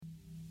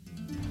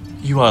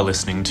You are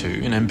listening to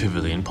an M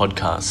Pavilion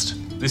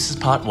podcast. This is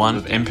part one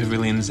of M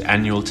Pavilion's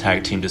annual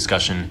tag team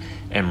discussion,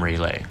 M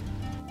Relay.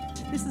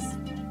 This is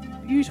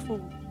a beautiful,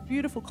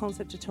 beautiful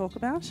concept to talk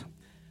about.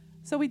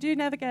 So we do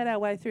navigate our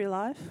way through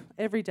life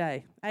every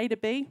day. A to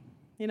B,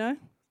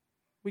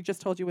 we just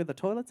told you where the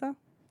toilets are.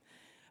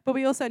 But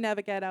we also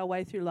navigate our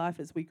way through life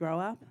as we grow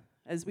up,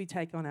 as we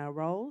take on our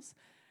roles.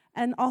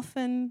 And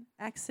often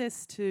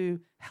access to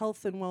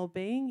health and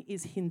well-being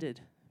is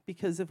hindered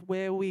because of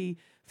where we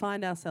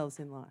find ourselves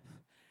in life.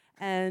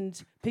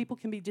 And people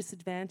can be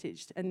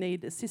disadvantaged and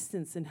need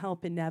assistance and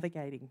help in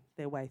navigating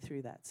their way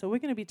through that. So we're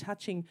going to be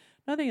touching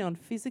not only on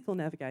physical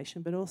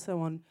navigation, but also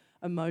on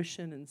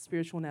emotion and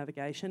spiritual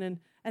navigation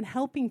and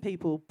helping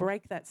people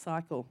break that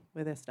cycle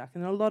where they're stuck.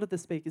 And a lot of the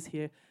speakers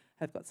here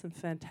have got some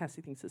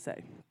fantastic things to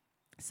say.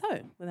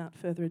 So without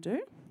further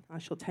ado, I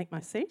shall take my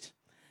seat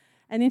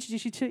and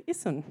introduce you to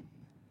Isun.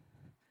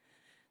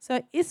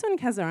 So Isun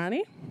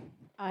Kazarani.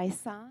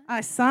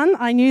 Isun,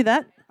 I knew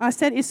that. I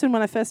said Isun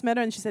when I first met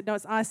her, and she said, no,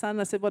 it's Isun.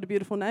 And I said, what a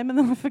beautiful name, and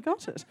then I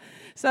forgot it.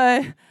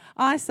 So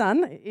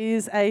Isun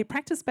is a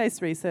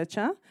practice-based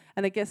researcher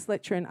and a guest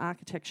lecturer in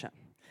architecture.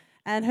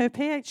 And her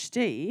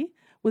PhD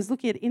was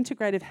looking at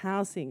integrative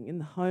housing in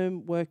the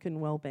home, work,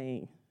 and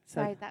well-being.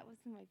 So Sorry, that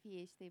wasn't my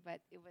PhD, but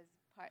it was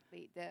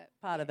partly the...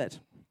 part of it.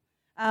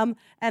 And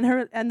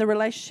the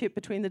relationship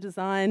between the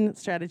design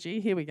strategy,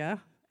 here we go,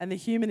 and the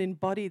human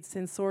embodied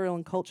sensorial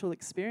and cultural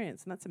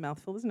experience. And that's a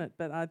mouthful, isn't it?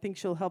 But I think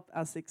she'll help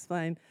us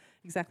explain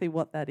exactly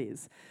what that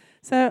is.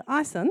 So,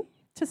 Isun,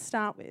 to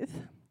start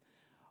with,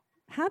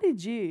 how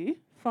did you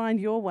find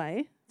your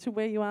way to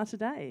where you are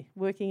today,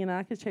 working in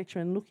architecture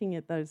and looking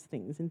at those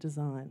things in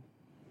design?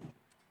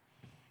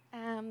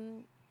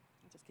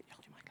 Just get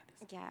hold your mic like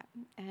this. Yeah.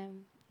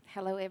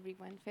 Hello,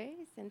 everyone,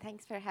 first, and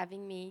thanks for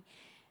having me.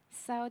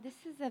 So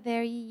this is a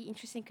very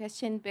interesting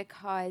question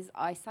because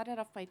I started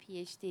off my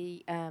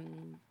PhD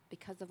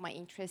because of my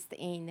interest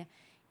in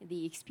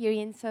the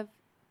experience of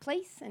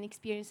place and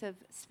experience of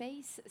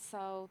space.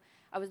 So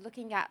I was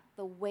looking at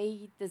the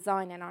way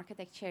design and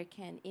architecture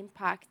can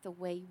impact the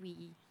way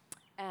we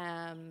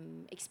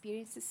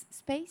experience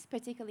space,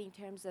 particularly in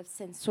terms of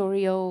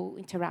sensorial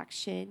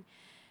interaction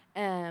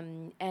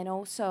and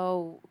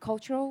also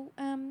cultural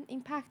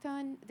impact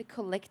on the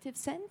collective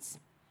sense.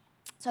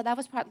 So that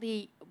was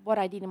partly what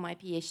I did in my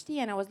PhD,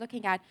 and I was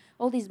looking at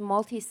all these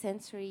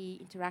multi-sensory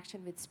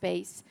interaction with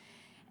space.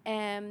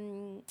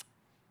 And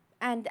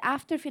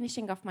after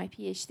finishing off my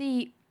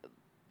PhD,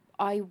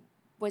 I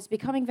was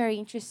becoming very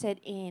interested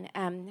in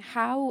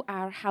how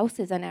our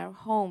houses and our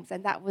homes,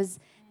 and that was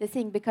the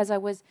thing, because I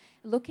was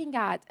looking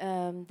at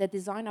the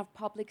design of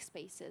public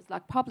spaces,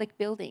 like public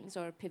buildings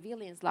or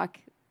pavilions,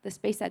 like the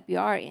space that we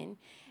are in,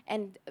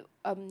 and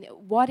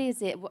what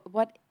is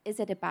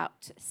it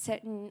about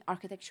certain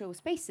architectural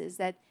spaces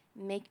that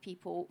make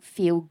people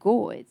feel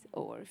good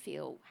or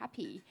feel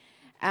happy?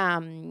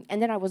 And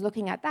then I was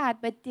looking at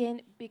that, but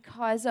then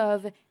because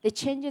of the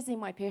changes in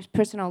my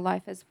personal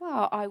life as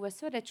well, I was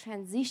sort of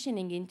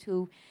transitioning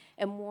into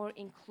a more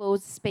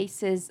enclosed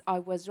spaces. I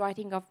was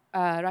writing up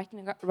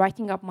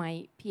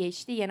my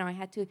PhD, and I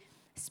had to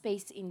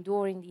space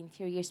indoor in the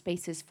interior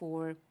spaces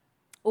for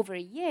over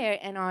a year,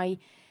 and I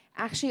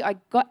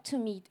got to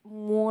meet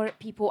more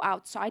people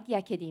outside the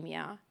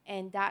academia,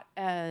 and that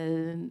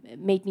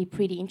made me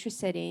pretty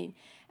interested in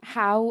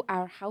how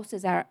our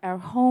houses, our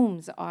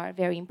homes are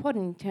very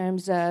important in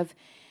terms of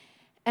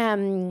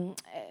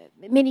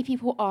many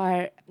people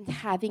are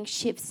having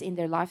shifts in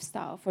their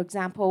lifestyle. For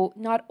example,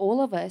 not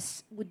all of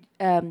us would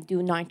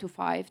do 9 to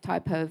 5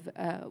 type of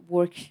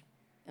work,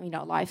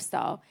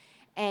 lifestyle,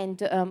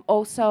 and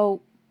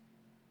also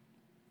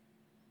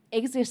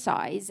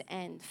exercise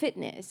and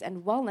fitness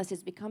and wellness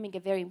is becoming a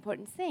very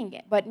important thing,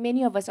 but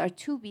many of us are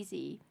too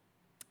busy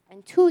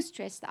and too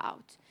stressed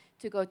out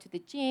to go to the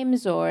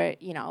gyms or,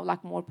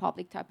 like more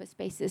public type of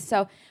spaces.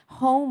 So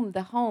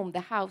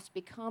the house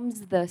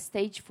becomes the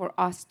stage for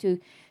us to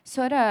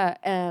sort of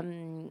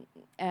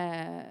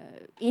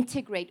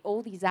integrate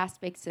all these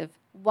aspects of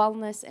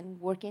wellness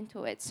and work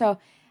into it. So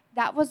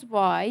that was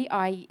why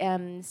I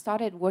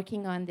started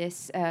working on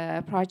this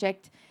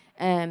project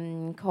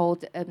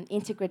called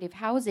integrative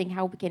housing,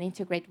 how we can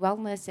integrate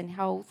wellness and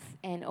health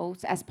and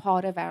also as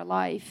part of our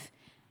life,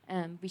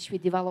 which we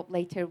developed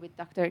later with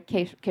Dr.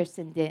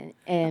 Kirsten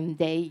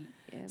Day.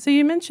 So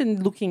you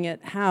mentioned looking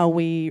at how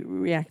we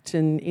react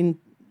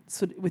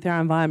with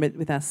our environment,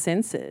 with our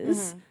senses.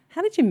 Mm-hmm.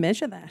 How did you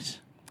measure that?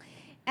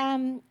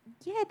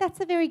 Yeah, that's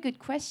a very good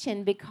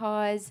question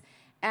because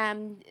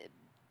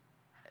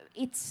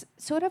it's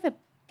sort of a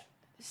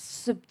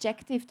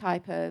subjective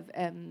type of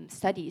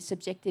study.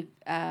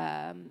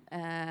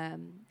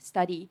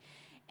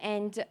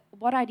 And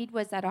what I did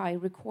was that I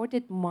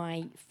recorded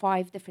my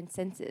 5 different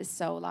senses.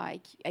 So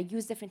like I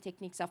used different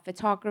techniques of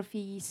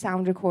photography,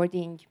 sound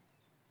recording,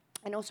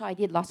 and also I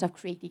did lots of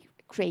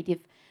creative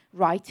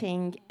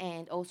writing,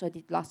 and also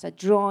did lots of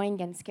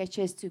drawing and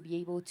sketches to be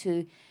able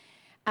to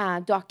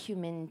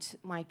document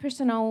my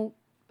personal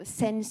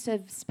sense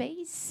of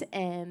space,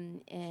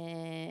 and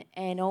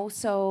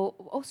also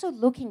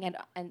looking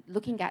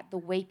at the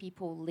way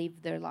people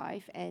live their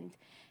life, and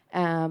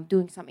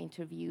doing some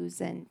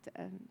interviews and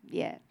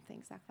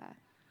things like that.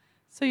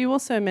 So you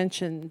also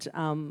mentioned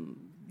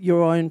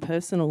your own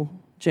personal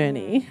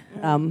journey,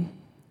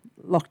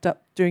 locked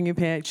up during your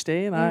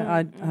PhD, and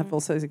I have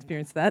also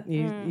experienced that.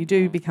 You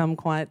do become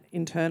quite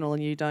internal,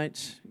 and you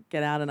don't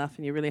get out enough,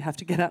 and you really have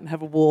to get out and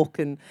have a walk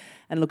and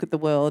look at the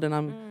world. And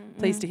I'm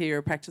pleased to hear you're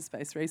a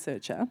practice-based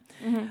researcher.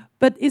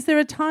 But is there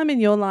a time in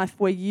your life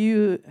where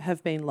you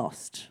have been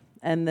lost,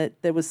 and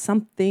that there was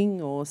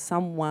something or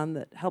someone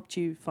that helped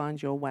you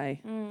find your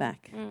way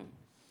back?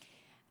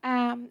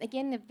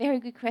 Again, a very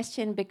good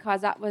question,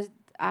 because that was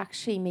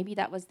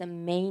the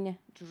main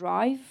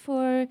drive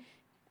for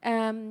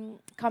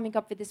coming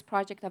up with this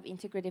project of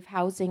integrative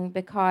housing,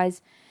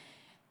 because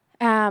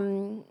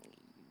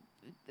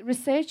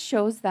research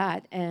shows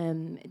that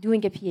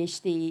doing a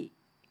PhD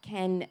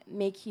can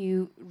make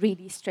you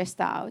really stressed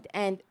out,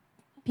 and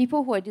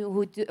people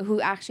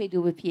who actually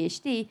do a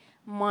PhD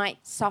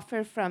might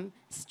suffer from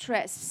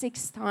stress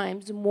 6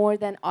 times more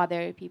than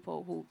other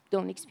people who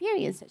don't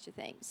experience such a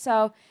thing.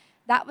 So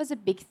that was a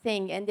big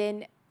thing.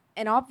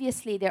 And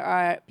obviously there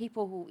are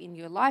people who in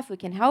your life who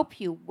can help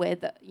you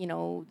with,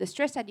 the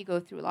stress that you go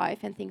through life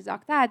and things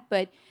like that.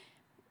 But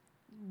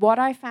what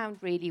I found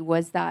really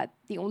was that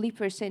the only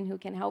person who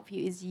can help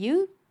you is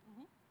you.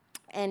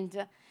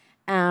 And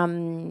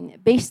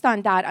based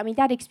on that,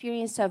 that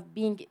experience of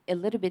being a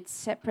little bit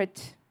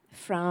separate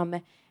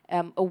from,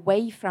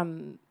 away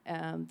from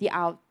the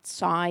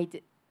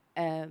outside,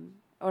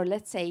 or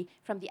let's say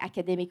from the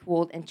academic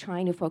world, and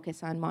trying to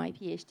focus on my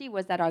PhD,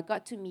 was that I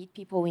got to meet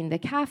people in the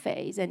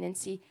cafes and then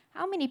see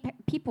how many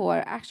people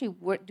are actually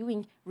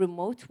doing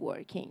remote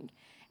working.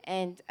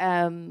 And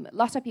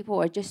lots of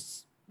people are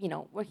just,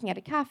 working at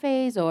the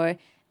cafes, or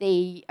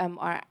they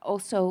are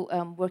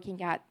also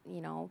working at,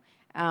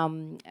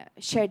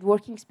 shared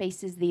working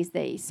spaces these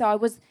days. So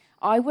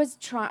I was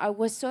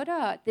sort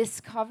of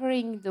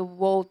discovering the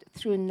world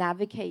through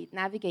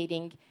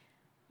navigating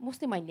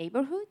mostly my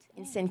neighborhood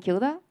in St.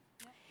 Kilda.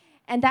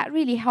 And that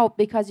really helped,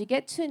 because you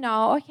get to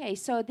know, okay,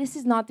 so this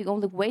is not the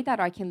only way that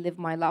I can live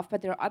my life,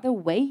 but there are other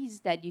ways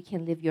that you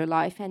can live your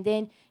life. And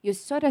then you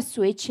sort of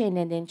switch in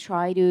and then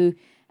try to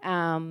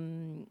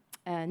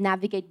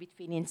navigate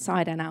between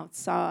inside and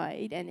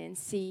outside, and then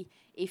see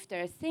if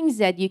there are things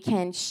that you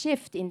can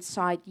shift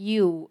inside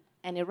you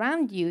and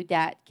around you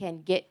that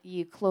can get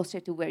you closer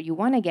to where you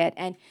want to get.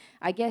 And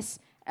I guess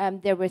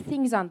there were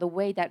things on the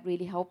way that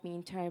really helped me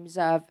in terms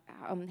of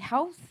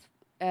health,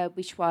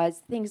 which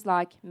was things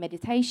like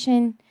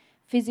meditation,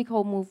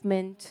 physical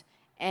movement,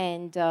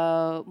 and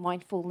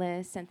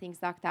mindfulness and things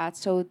like that.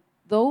 So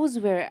those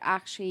were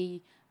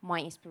actually my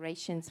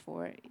inspirations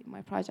for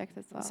my project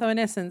as well. So in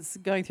essence,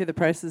 going through the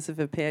process of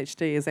a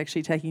PhD is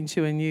actually taking you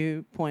to a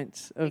new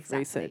point of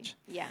research.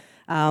 Yeah.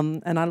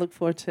 And I look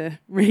forward to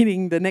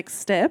reading the next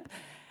step.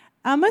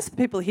 Most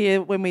people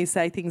here, when we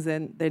say things,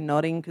 they're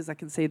nodding, because I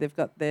can see they've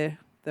got their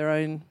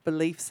own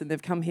beliefs, and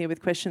they've come here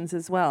with questions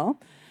as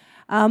well.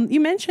 You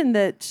mentioned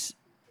that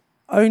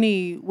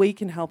only we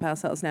can help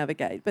ourselves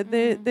navigate, but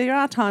there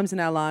are times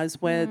in our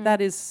lives where that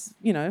is,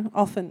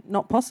 often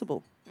not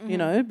possible,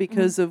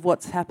 because of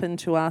what's happened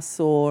to us,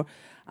 or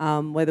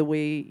whether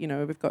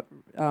we've got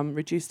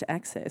reduced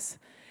access.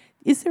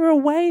 Is there a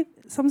way,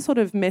 some sort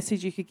of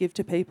message you could give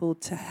to people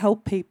to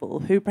help people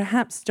who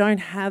perhaps don't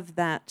have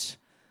that,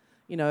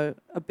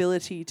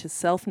 ability to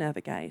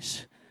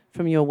self-navigate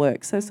from your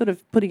work? So sort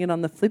of putting it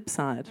on the flip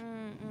side.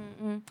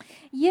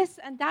 Yes,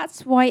 and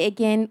that's why,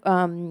 again,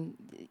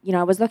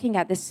 I was looking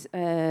at this,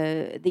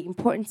 the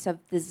importance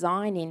of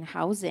design in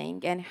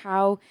housing, and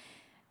how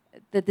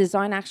the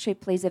design actually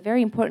plays a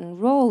very important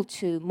role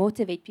to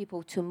motivate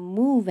people to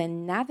move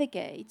and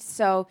navigate.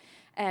 So,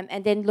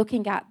 and then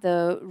looking at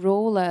the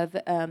role of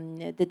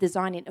the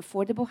design in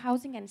affordable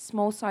housing and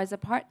small size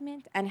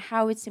apartment, and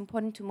how it's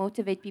important to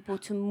motivate people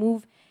to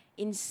move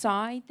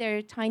inside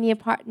their tiny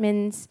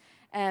apartments.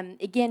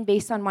 Again,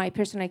 based on my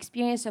personal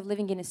experience of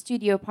living in a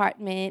studio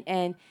apartment,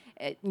 and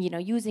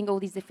using all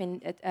these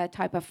different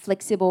type of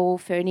flexible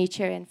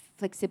furniture and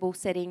flexible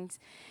settings.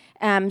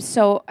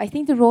 So I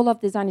think the role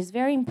of design is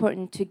very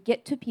important to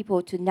get to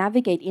people to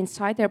navigate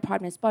inside their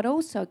apartments, but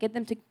also get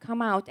them to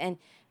come out and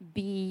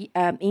be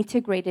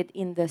integrated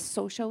in the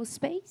social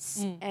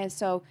space.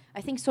 So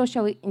I think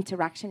social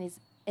interaction is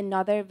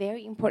another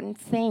very important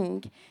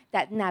thing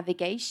that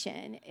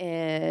navigation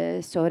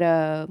sort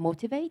of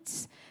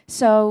motivates.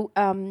 So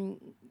I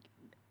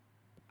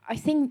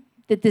think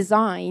the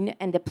design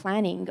and the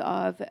planning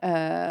of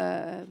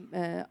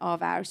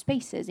our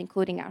spaces,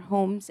 including our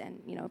homes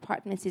and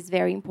apartments, is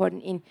very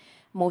important in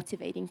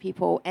motivating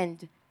people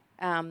and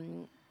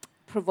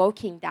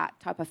provoking that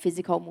type of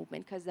physical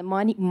movement, because the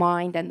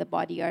mind and the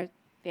body are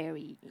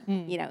very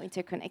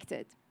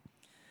interconnected.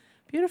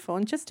 Beautiful.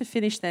 And just to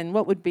finish then,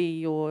 what would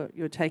be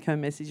your take-home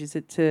message? Is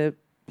it to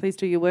please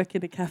do your work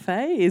in a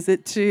cafe? Is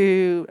it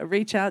to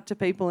reach out to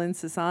people in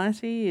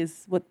society?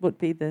 What would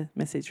be the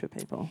message for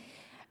people?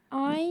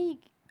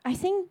 I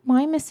think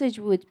my message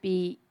would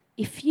be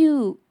if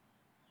you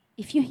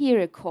hear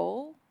a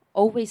call,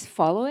 always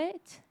follow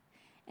it.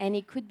 And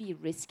it could be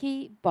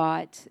risky,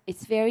 but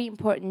it's very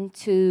important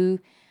to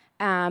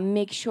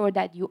make sure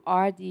that you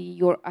are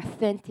your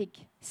authentic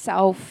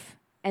self,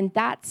 and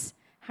that's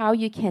how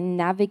you can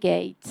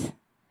navigate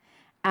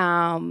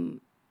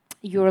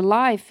your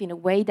life in a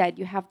way that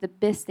you have the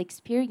best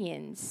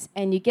experience,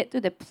 and you get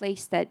to the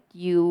place that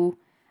you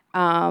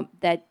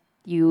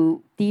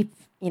deep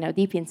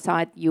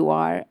inside you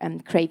are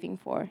craving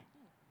for.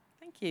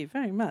 Thank you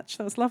very much.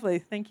 That was lovely.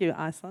 Thank you,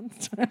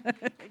 Iceland.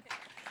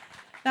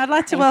 Now I'd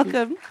like to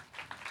welcome,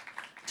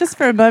 just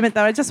for a moment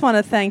though, I just want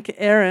to thank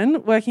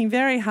Erin, working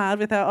very hard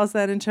with our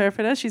Auslan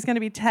interpreter. She's going to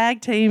be tag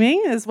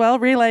teaming as well,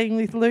 relaying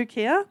with Luke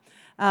here.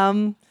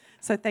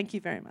 So thank you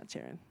very much,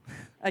 Erin.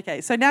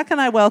 Okay, so now can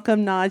I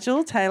welcome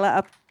Nigel Taylor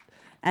up,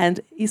 and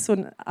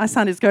Isan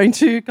is going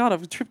to, God,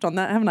 I've tripped on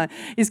that, haven't I?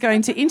 Is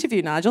going to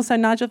interview Nigel. So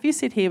Nigel, if you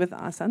sit here with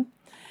Isan.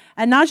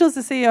 And Nigel's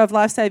the CEO of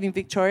Lifesaving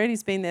Victoria, and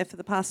he's been there for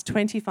the past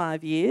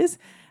 25 years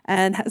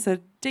and has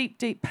a deep,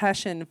 deep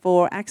passion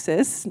for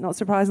access, not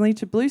surprisingly,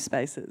 to blue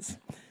spaces.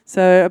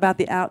 So about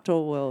the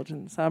outdoor world.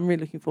 And so I'm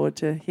really looking forward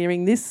to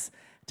hearing this.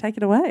 Take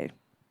it away.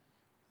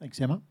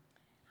 Thanks, Emma.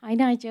 Hi,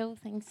 Nigel.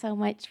 Thanks so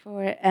much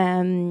for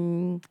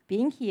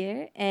being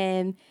here.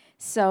 And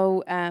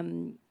so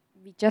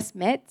we just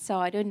met, so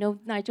I don't know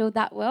Nigel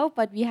that well,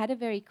 but we had a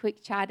very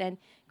quick chat. And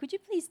could you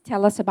please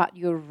tell us about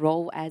your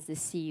role as the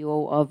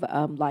CEO of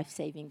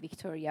Lifesaving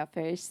Victoria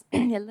first, a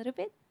little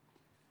bit?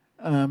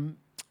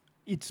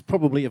 It's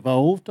probably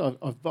evolved.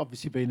 I've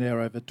obviously been there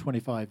over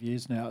 25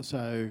 years now,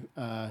 so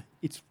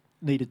it's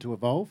needed to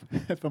evolve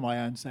for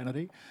my own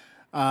sanity.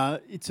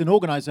 It's an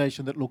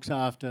organisation that looks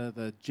after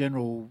the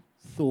general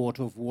thought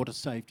of water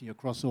safety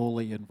across all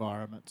the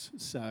environments.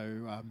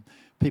 So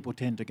people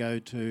tend to go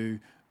to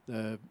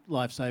the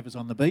Lifesavers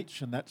on the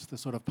beach, and that's the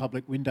sort of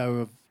public window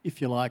of,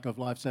 if you like, of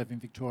Lifesaving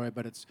Victoria,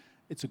 but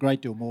it's a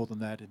great deal more than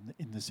that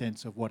in the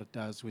sense of what it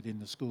does within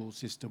the school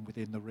system,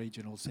 within the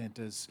regional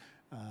centres,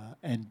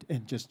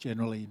 and just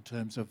generally in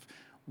terms of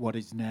what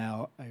is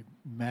now a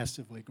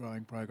massively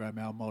growing program,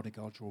 our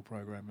multicultural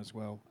program as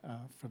well,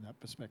 from that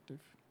perspective.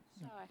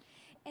 Sure.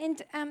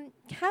 And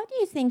how do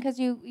you think, because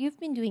you've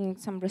been doing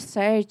some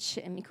research,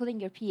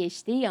 including your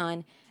PhD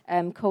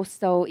on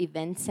coastal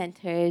event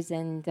centres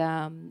and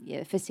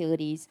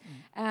facilities,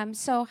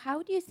 so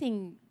how do you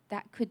think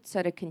that could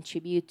sort of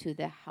contribute to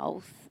the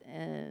health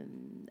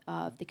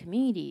of the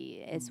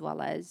community, as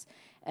well as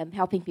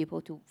helping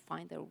people to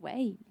find their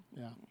way?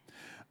 Yeah.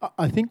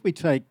 I think we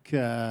take,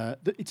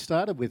 it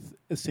started with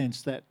a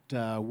sense that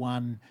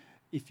one,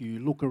 if you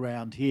look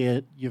around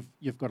here,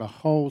 you've got a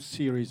whole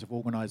series of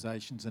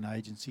organisations and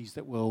agencies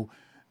that will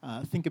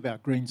think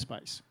about green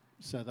space.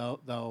 So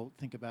they'll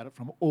think about it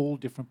from all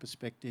different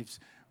perspectives.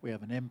 We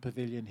have an M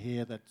Pavilion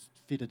here that's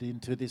fitted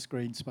into this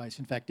green space.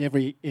 In fact,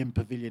 every M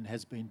Pavilion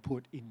has been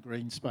put in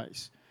green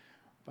space.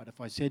 But if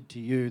I said to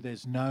you,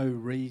 there's no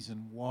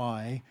reason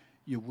why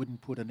you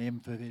wouldn't put an M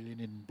Pavilion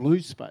in blue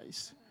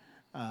space.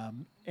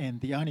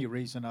 And the only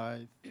reason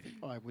I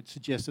would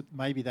suggest that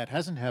maybe that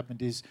hasn't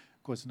happened is,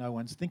 of course, no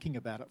one's thinking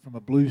about it from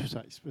a blue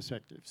space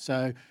perspective.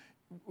 So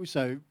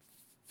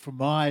from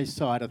my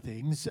side of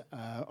things,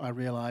 I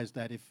realised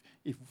that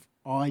if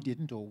I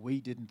didn't or we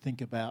didn't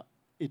think about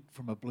it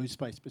from a blue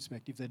space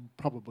perspective, then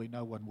probably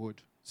no one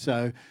would.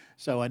 So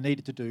I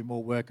needed to do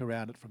more work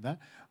around it from that.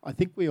 I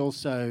think we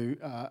also,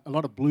 a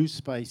lot of blue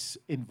space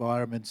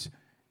environments,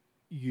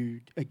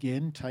 you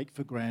again take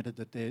for granted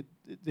that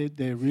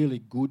they're really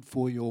good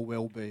for your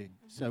well-being.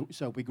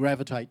 So we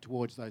gravitate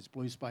towards those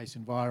blue space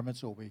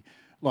environments, or we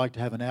like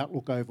to have an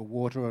outlook over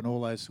water and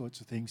all those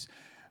sorts of things.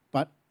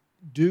 But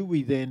do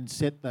we then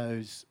set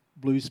those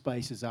blue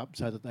spaces up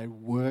so that they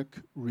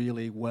work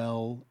really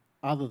well,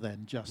 other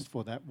than just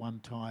for that one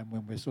time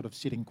when we're sort of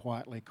sitting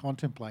quietly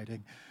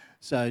contemplating?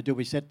 So do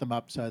we set them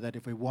up so that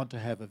if we want to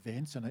have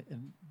events, and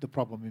the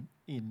problem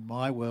in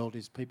my world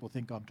is people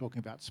think I'm talking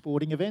about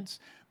sporting events,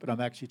 but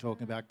I'm actually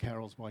talking about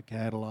carols by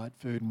candlelight,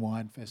 food and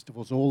wine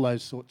festivals, all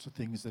those sorts of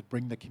things that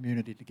bring the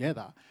community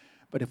together.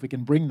 But if we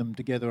can bring them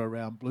together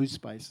around blue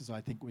spaces,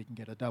 I think we can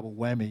get a double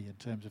whammy in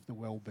terms of the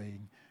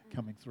well-being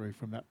coming through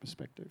from that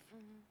perspective.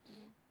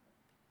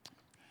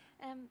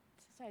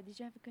 Sorry, did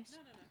you have a question?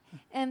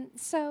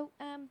 No.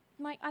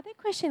 My other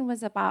question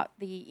was about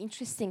the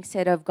interesting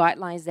set of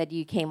guidelines that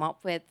you came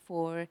up with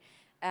for,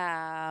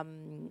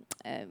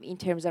 in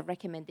terms of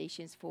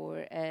recommendations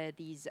for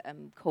these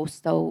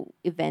coastal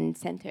event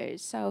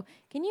centres. So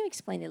can you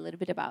explain a little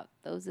bit about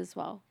those as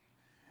well?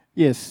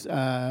 Yes.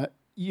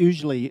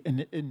 Usually,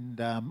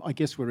 I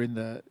guess we're in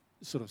the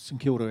sort of St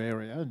Kilda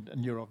area,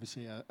 and you're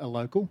obviously a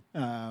local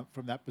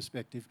from that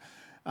perspective.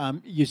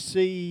 You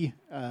see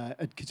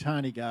at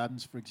Catani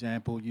Gardens, for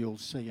example, you'll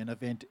see an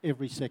event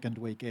every second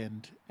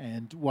weekend,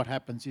 and what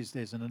happens is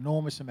there's an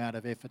enormous amount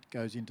of effort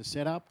goes into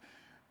setup,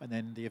 and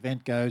then the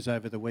event goes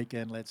over the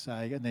weekend, let's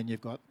say, and then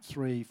you've got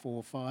 3,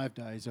 4, 5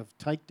 days of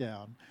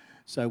takedown.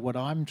 So what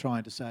I'm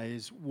trying to say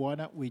is, why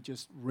don't we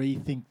just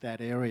rethink that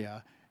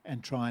area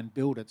and try and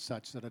build it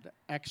such that it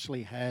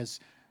actually has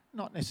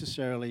not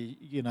necessarily,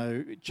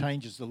 it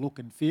changes the look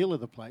and feel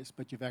of the place,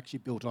 but you've actually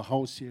built a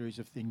whole series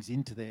of things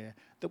into there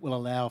that will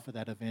allow for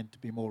that event to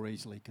be more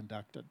easily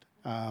conducted.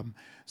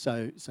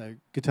 So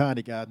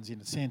Catani Gardens,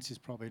 in a sense, is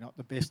probably not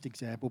the best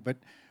example, but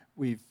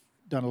we've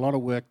done a lot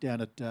of work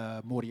down at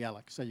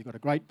Mordialloc. So you've got a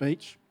great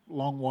beach,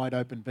 long, wide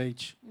open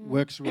beach,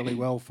 works really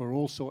well for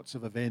all sorts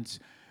of events,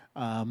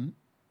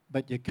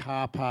 but your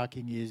car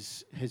parking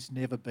has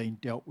never been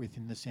dealt with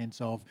in the sense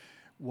of,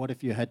 what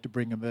if you had to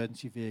bring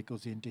emergency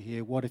vehicles into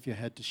here? What if you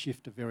had to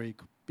shift a very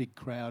big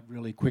crowd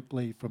really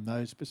quickly from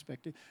those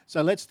perspectives?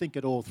 So let's think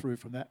it all through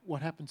from that.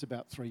 What happens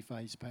about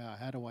three-phase power?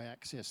 How do I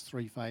access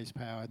three-phase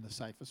power in the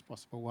safest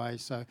possible way?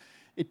 So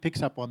it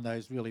picks up on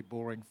those really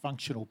boring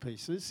functional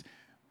pieces,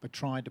 but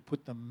trying to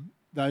put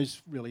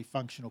those really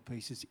functional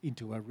pieces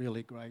into a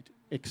really great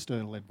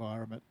external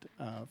environment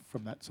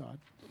from that side.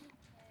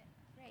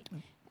 Great.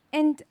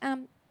 And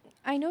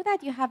I know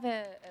that you have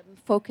a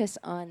focus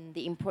on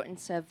the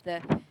importance of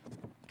the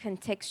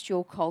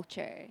contextual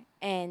culture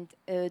and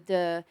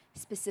the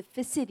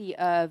specificity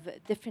of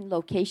different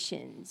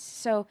locations.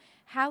 So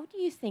how do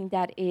you think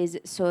that is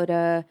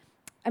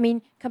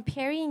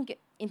comparing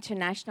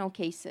international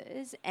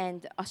cases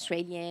and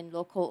Australian,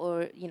 local,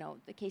 or,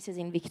 the cases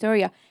in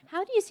Victoria,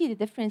 how do you see the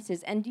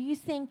differences? And do you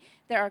think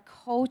there are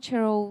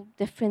cultural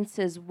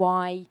differences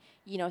why,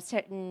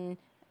 certain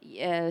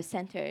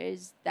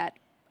centers that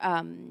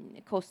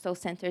coastal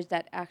centers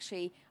that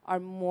actually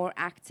are more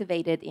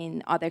activated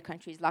in other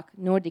countries, like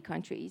Nordic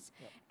countries,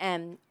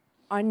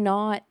 are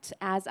not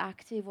as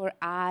active or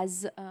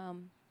as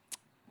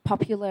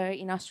popular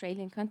in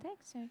Australian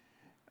context?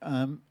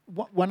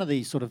 One of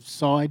the sort of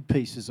side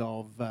pieces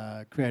of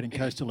creating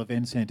coastal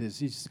event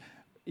centres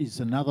is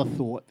another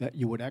thought that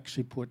you would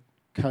actually put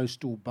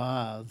coastal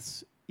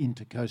baths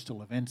into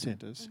coastal event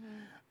centres.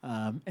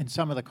 And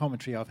some of the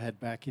commentary I've had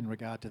back in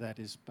regard to that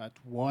is, but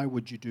why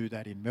would you do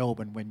that in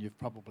Melbourne when you've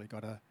probably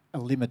got a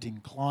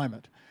limiting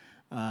climate?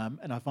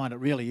 And I find it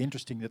really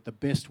interesting that the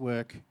best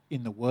work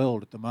in the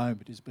world at the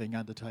moment is being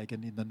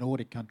undertaken in the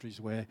Nordic countries,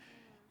 where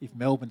if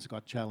Melbourne's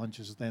got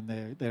challenges,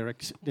 then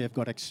they've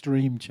got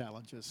extreme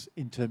challenges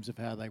in terms of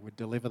how they would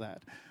deliver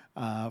that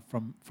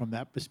from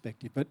that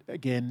perspective. But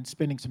again,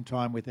 spending some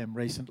time with them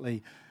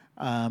recently,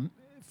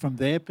 from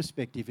their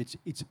perspective,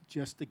 it's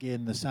just,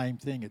 again, the same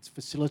thing. It's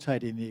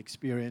facilitating the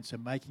experience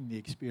and making the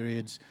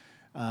experience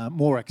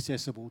more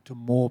accessible to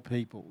more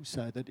people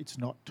so that it's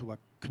not to a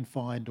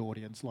confined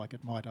audience like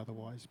it might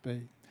otherwise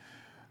be.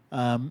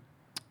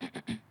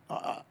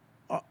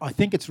 I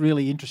think it's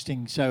really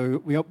interesting.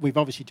 So we've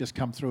obviously just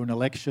come through an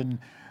election.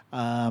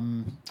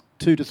 2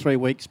 to 3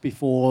 weeks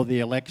before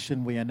the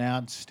election, we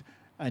announced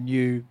a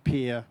new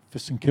pier for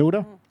St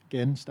Kilda.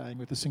 Again, staying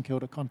with the St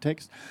Kilda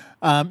context.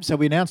 So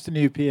we announced a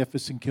new pier for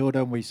St Kilda,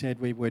 and we said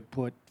we would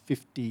put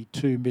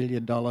 $52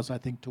 million, I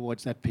think,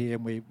 towards that pier,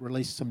 and we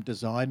released some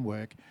design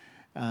work.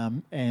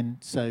 And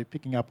so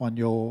picking up on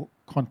your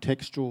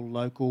contextual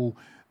local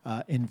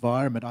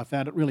environment, I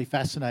found it really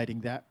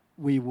fascinating that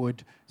we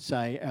would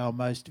say our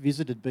most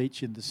visited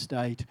beach in the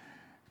state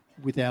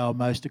with our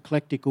most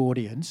eclectic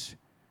audience,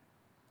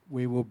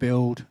 we will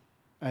build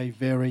a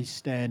very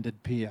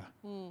standard pier.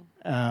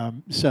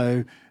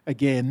 So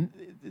again,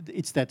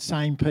 it's that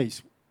same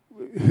piece.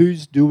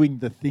 Who's doing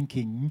the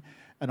thinking?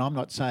 And I'm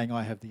not saying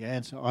I have the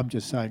answer. I'm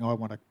just saying I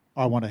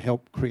want to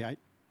help create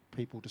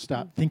people to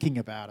start thinking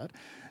about it.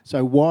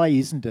 So why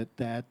isn't it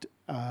that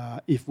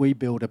if we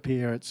build a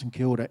pier at St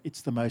Kilda,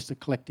 it's the most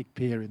eclectic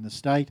pier in the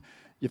state?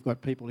 You've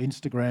got people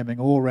Instagramming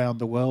all around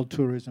the world.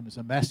 Tourism is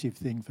a massive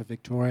thing for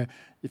Victoria.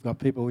 You've got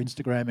people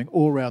Instagramming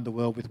all around the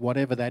world with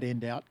whatever that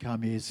end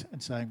outcome is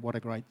and saying, what a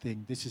great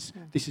thing. This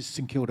is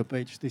St Kilda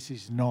Beach. This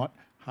is not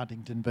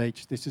Huntington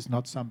Beach. This is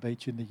not some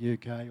beach in the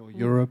UK or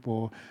Europe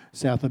or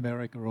South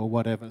America or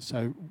whatever.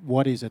 So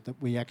what is it that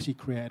we actually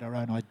create our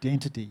own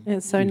identity? Yeah,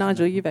 so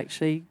Nigel, you've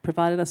actually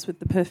provided us with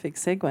the perfect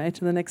segue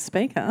to the next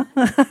speaker.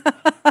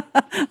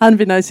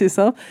 Unbeknownst to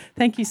yourself.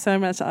 Thank you so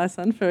much,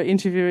 Isan, for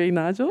interviewing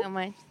Nigel. So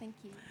much, thank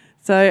you.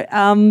 So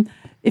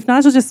if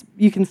Nigel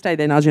you can stay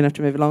there, Nigel, you don't have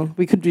to move along.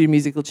 We could do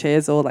musical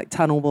chairs or like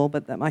tunnel wall,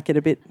 but that might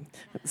get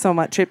someone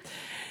might trip.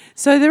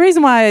 So the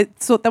reason why I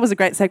thought that was a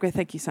great segue,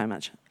 thank you so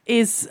much,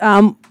 is,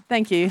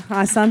 thank you,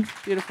 Isan,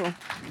 beautiful.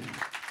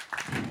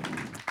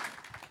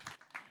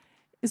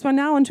 Is we're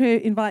now on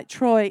to invite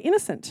Troy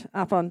Innocent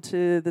up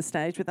onto the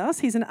stage with us.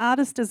 He's an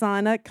artist,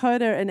 designer,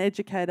 coder and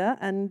educator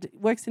and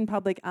works in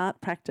public art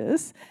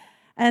practice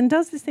and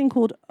does this thing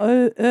called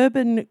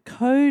urban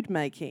code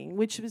making,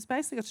 which is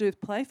basically got to do with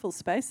playful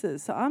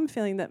spaces. So I'm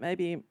feeling that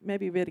maybe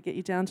we better get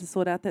you down to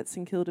sort out that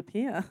St Kilda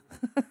pier.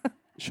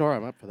 Sure,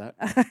 I'm up for that.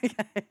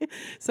 Okay.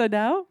 So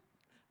now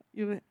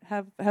you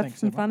have Thanks,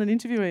 some Emma. fun and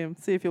interview him,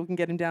 see if you can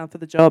get him down for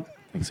the job.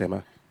 Thanks,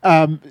 Emma.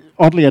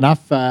 Oddly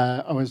enough,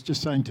 I was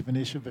just saying to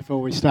Venetia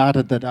before we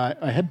started that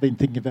I had been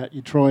thinking about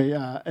you, Troy,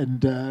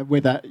 and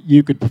whether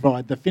you could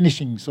provide the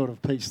finishing sort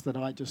of piece that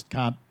I just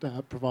can't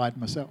provide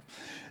myself.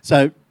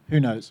 So who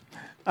knows?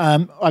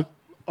 I've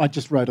I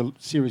just wrote a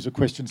series of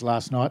questions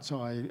last night,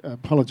 so I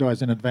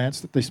apologise in advance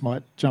that this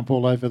might jump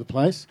all over the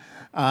place.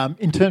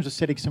 In terms of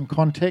setting some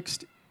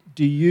context,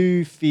 do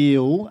you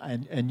feel,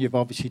 and you've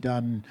obviously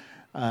done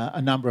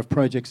a number of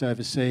projects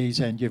overseas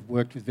and you've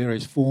worked with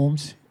various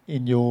forms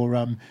in your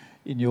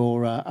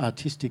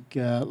artistic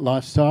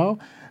lifestyle,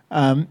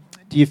 do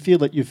you feel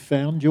that you've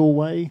found your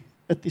way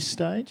at this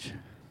stage?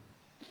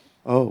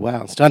 Oh,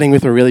 wow. Starting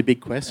with a really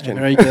big question.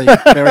 Very deep,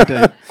 very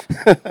deep.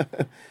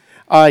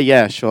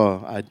 Yeah,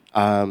 sure.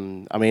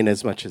 I mean,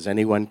 as much as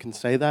anyone can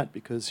say that,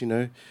 because,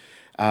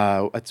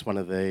 it's one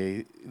of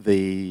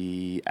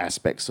the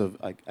aspects of,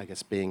 I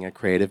guess, being a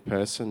creative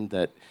person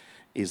that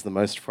is the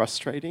most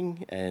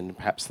frustrating and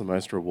perhaps the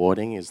most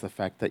rewarding, is the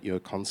fact that you're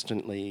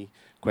constantly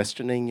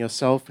questioning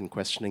yourself and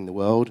questioning the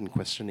world and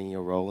questioning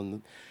your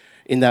role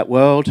in that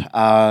world.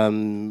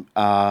 And,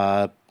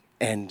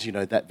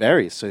 that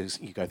varies. So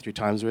you go through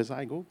times where it's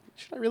like, oh,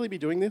 should I really be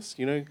doing this?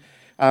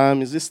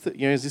 Is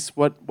this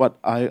what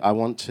I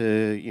want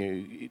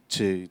to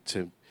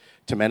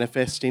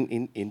manifest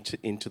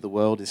into the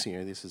world? This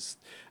is.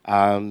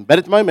 But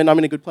at the moment, I'm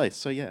in a good place.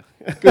 So yeah.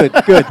 Good.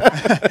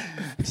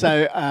 So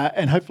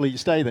and hopefully you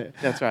stay there.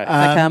 That's right.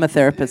 Like I'm a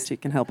therapist, you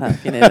can help out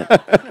if you need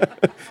it.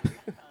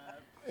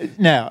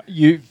 Now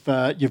you've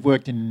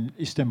worked in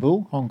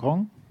Istanbul, Hong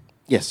Kong.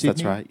 Yes, Sydney,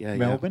 that's right. Yeah,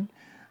 Melbourne.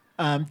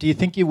 Do you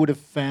think you would have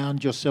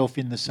found yourself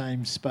in the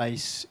same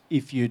space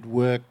if you'd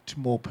worked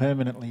more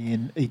permanently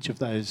in each of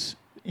those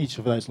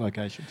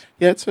locations?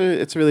 Yeah, it's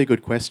a really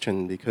good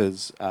question,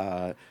 because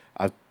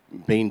I've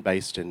been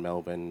based in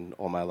Melbourne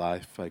all my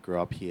life. I grew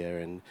up here,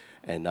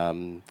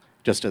 and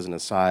just as an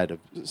aside,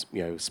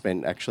 I've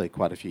spent actually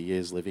quite a few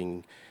years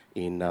living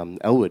in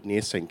Elwood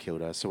near St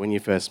Kilda. So when you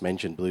first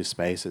mentioned blue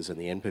spaces and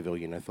the M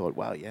Pavilion, I thought,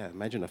 wow, yeah,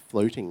 imagine a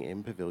floating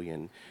M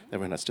Pavilion that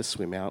everyone has to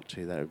swim out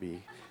to. That would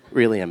be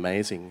really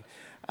amazing.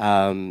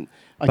 I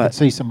could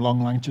see some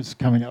long lunches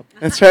coming up.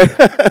 That's right.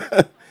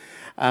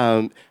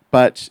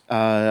 But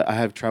I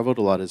have travelled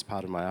a lot as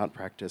part of my art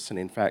practice, and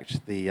in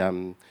fact,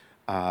 the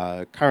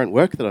current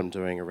work that I'm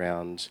doing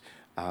around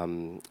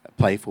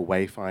playful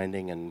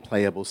wayfinding and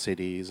playable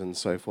cities and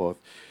so forth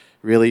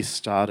really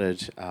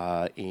started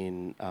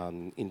in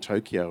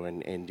Tokyo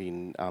and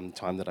in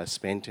time that I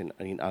spent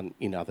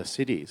in other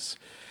cities.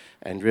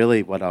 And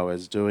really what I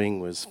was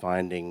doing was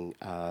finding,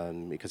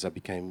 because I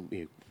became,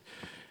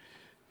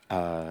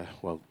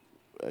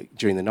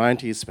 during the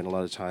 90s, spent a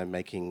lot of time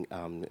making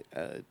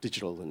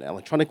digital and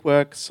electronic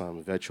work,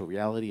 some virtual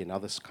reality and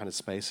other kind of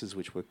spaces,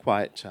 which were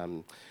quite,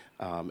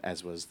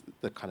 as was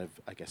the kind of,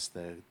 I guess,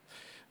 the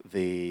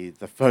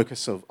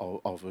focus of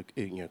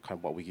kind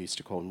of what we used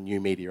to call new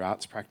media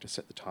arts practice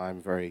at the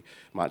time, very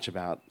much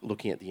about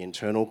looking at the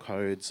internal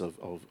codes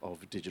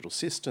of digital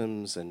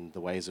systems and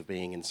the ways of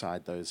being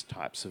inside those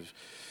types of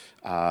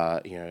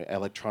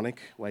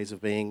electronic ways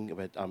of being.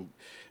 But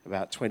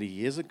about 20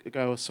 years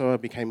ago or so, I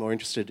became more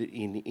interested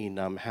in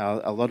how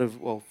a lot of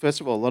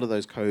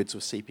those codes were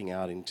seeping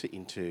out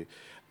into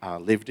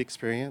lived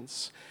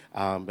experience,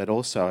 but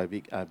also I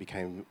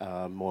became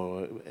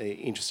more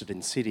interested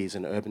in cities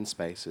and urban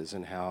spaces,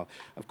 and how,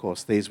 of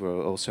course, these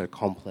were also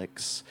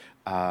complex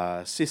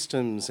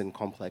systems and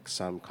complex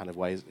kind of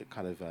ways,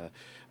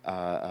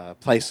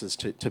 places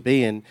to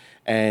be in.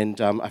 And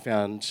I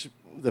found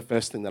the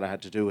first thing that I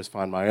had to do was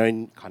find my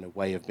own kind of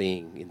way of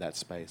being in that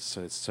space.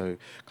 So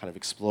kind of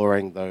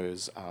exploring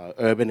those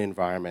urban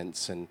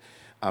environments and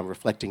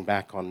reflecting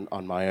back on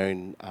my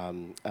own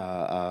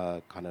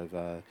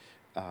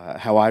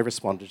how I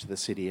responded to the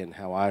city and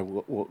how I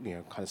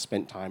kind of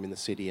spent time in the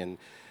city and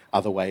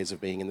other ways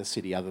of being in the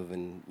city other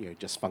than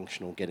just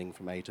functional getting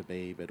from A to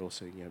B, but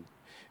also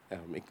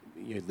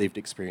lived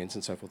experience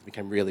and so forth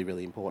became really,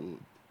 really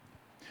important.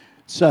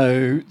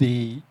 So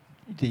the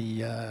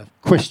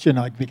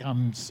question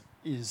becomes,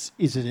 is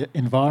it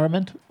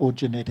environment or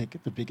genetic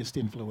the biggest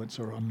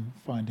influencer on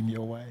finding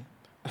your way?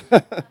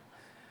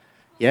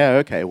 Yeah,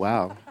 okay,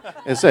 wow.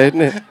 So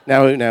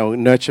now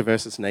nurture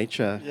versus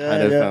nature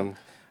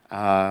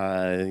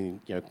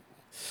I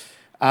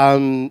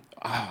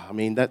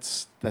mean,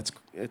 it's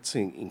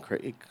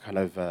kind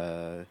of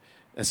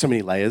there's so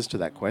many layers to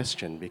that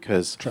question,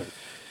 because True.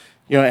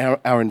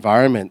 Our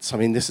environments. I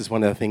mean, this is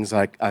one of the things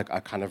I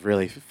kind of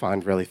really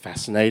find really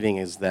fascinating,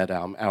 is that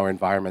our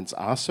environments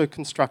are so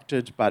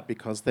constructed, but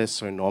because they're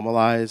so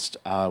normalized,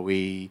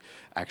 we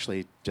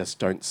actually just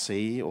don't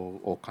see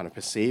or kind of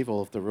perceive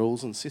all of the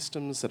rules and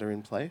systems that are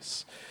in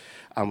place,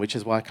 which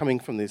is why coming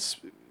from this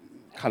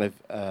kind of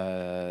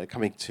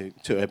coming to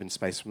urban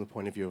space from the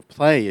point of view of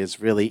play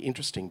is really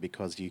interesting,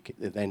 because you're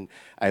then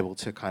able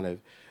to kind of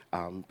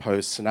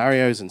pose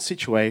scenarios and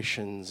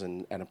situations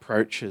and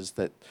approaches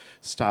that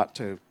start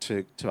to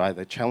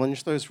either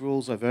challenge those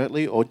rules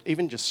overtly, or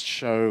even just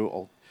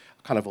show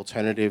kind of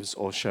alternatives,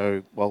 or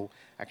show, well,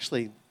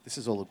 actually, this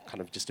is all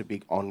kind of just a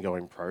big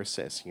ongoing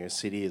process.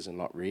 Cities are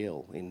not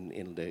real.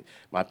 It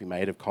might be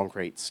made of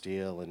concrete,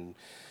 steel, and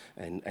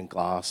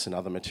glass and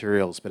other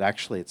materials, but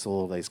actually it's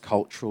all of these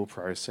cultural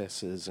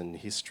processes and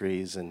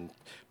histories and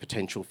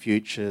potential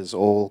futures,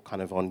 all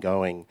kind of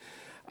ongoing.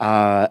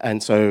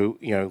 And so,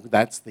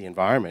 that's the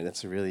environment.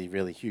 It's a really,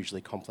 really hugely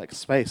complex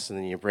space. And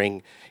then you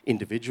bring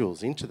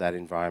individuals into that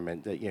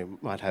environment that,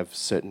 might have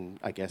certain,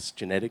 I guess,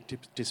 genetic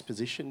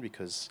disposition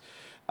because,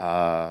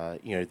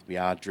 we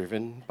are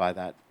driven by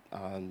that,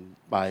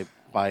 by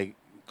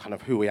kind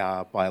of who we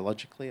are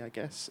biologically, I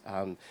guess.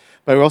 But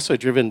we're also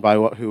driven by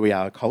who we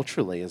are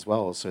culturally as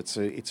well. So it's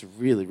a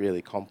really,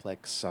 really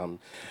complex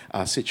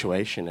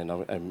situation.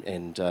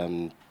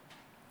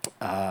 So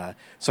I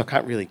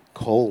can't really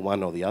call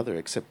one or the other,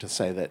 except to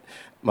say that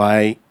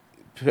my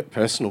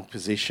personal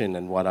position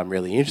and what I'm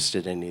really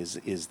interested in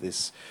is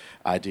this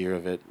idea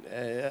of it,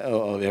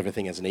 of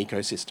everything as an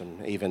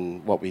ecosystem,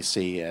 even what we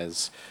see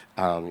as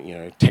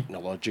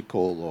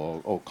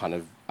technological or kind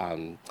of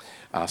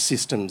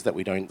systems that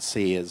we don't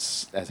see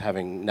as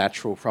having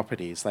natural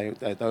properties. They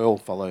all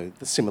follow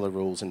the similar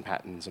rules and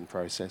patterns and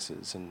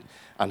processes, and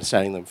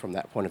understanding them from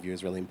that point of view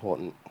is really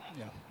important.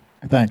 Yeah.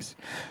 Thanks.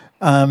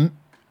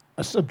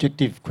 A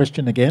subjective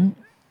question again.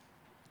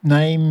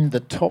 Name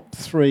the top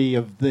 3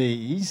 of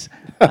these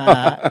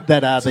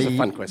that are This is a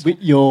fun question.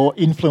 your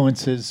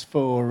influences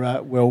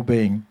for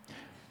well-being.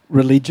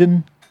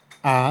 Religion,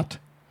 art,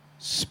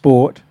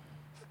 sport,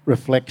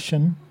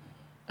 reflection,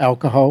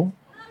 alcohol,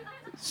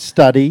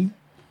 study,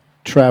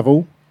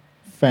 travel,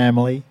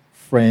 family,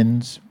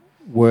 friends,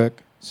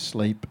 work,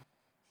 sleep,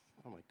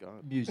 Oh my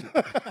God. music.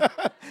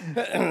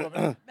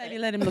 Maybe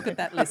let him look at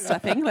that list, I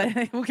think.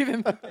 We'll give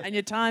him... And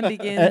your time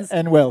begins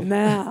and wealth.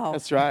 now.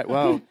 That's right.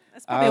 Well,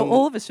 That's probably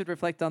all of us should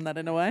reflect on that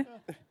in a way.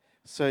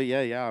 so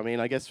yeah. I mean,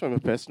 I guess from a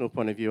personal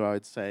point of view, I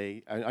would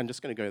say I'm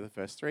just going to go to the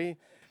first 3,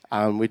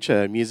 which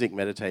are music,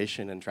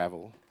 meditation, and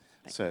travel.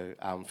 So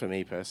for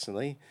me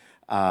personally,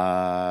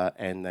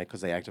 and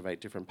because they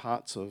activate different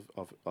parts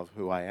of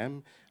who I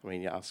am. I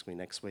mean, you ask me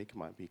next week, it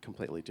might be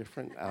completely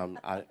different.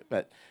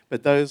 But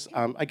those,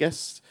 I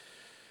guess.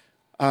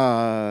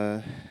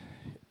 I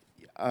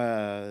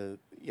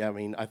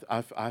mean,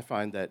 I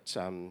find that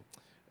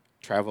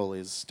travel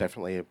is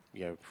definitely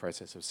a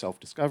process of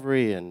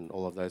self-discovery and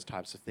all of those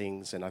types of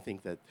things. And I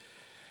think that,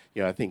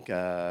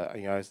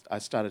 I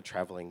started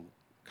traveling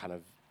kind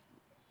of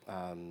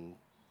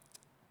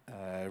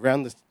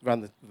around the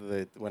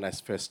when I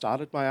first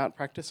started my art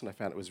practice, and I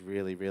found it was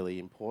really, really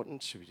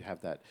important to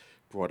have that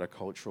broader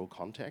cultural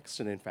context.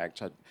 And in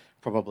fact, I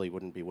probably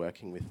wouldn't be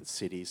working with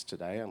cities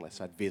today unless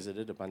I'd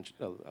visited a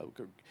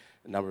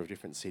number of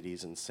different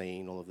cities and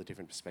seen all of the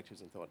different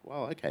perspectives and thought,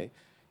 well, okay,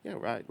 yeah,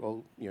 right.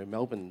 Well,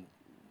 Melbourne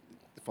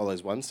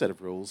follows one set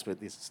of rules, but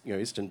this,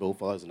 Istanbul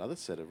follows another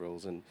set of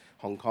rules, and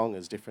Hong Kong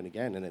is different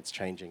again, and it's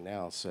changing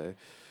now. So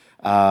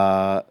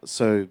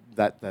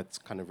that's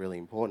kind of really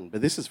important. But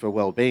this is for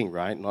well-being,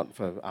 right? Not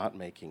for art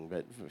making,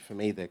 but for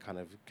me, they're kind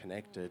of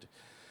connected.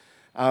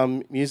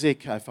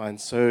 Music, I find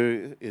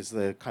is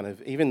the kind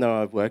of, even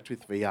though I've worked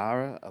with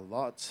VR a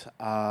lot,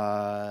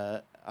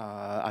 I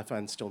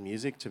find still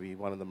music to be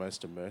one of the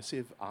most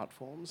immersive art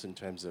forms in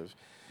terms of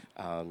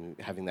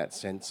having that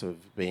sense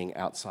of being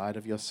outside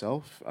of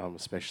yourself,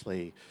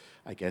 especially,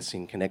 I guess,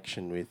 in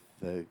connection with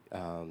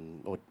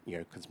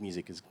because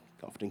music is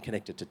often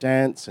connected to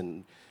dance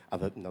and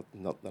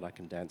not that I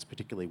can dance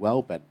particularly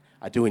well, but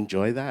I do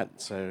enjoy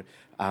that. So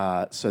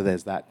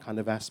there's that kind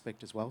of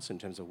aspect as well. So in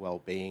terms of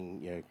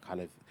well-being, kind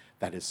of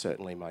that is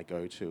certainly my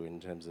go-to in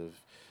terms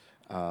of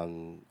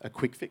a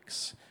quick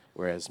fix.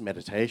 Whereas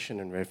meditation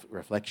and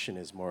reflection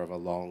is more of a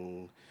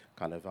long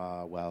kind of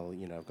I've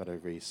got to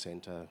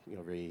recenter,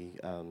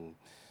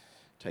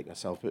 take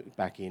myself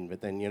back in.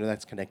 But then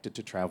that's connected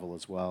to travel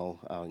as well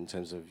in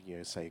terms of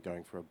say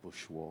going for a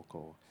bushwalk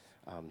or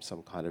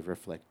some kind of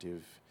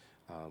reflective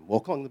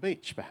walk along the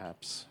beach,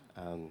 perhaps.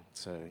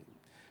 So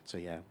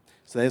yeah.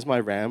 So there's my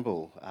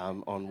ramble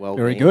on well-being.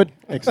 Very good.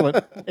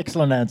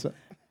 Excellent answer.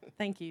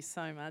 Thank you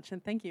so much,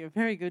 and thank you.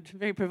 Very good,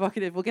 very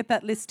provocative. We'll get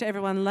that list to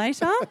everyone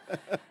later.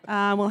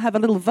 We'll have a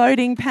little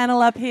voting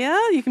panel up here.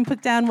 You can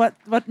put down what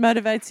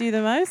motivates you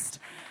the most.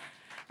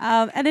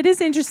 And it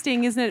is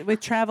interesting, isn't it, with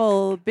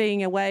travel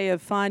being a way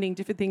of finding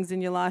different things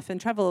in your life. And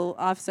travel,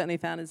 I've certainly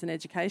found, as an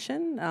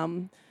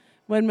education.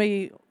 When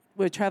we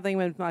were travelling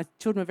when my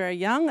children were very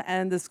young,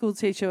 and the school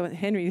teacher,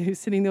 Henry, who's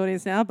sitting in the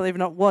audience now, believe it or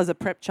not, was a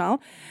prep child.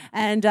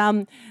 And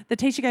the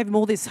teacher gave him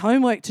all this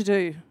homework to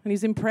do, and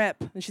he's in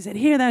prep. And she said,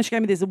 here, then, she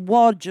gave me this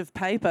wodge of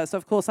paper. So,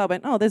 of course, I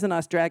went, oh, there's a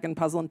nice dragon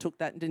puzzle, and took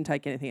that and didn't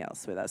take anything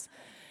else with us.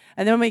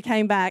 And then when we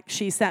came back,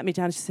 she sat me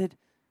down and she said,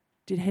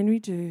 did Henry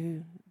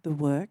do the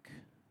work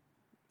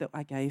that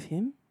I gave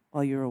him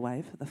while you were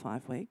away for the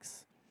 5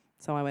 weeks?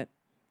 So I went,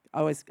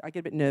 I get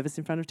a bit nervous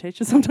in front of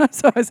teachers sometimes,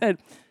 so I said,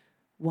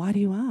 why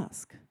do you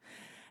ask?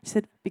 She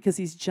said, because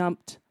he's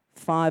jumped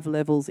 5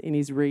 levels in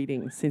his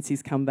reading since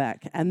he's come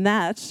back. And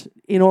that,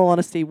 in all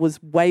honesty, was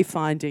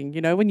wayfinding.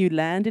 You know, when you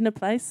land in a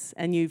place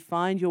and you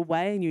find your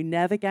way and you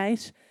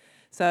navigate.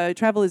 So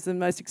travel is the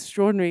most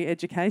extraordinary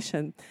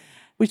education,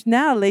 which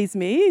now leads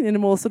me in a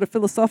more sort of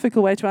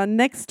philosophical way to our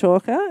next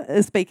speaker,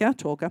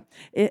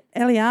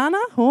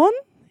 Eliana Horn.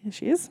 Here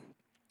she is.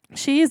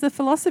 She is a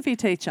philosophy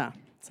teacher.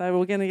 So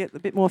we're going to get a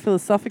bit more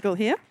philosophical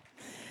here.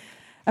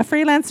 A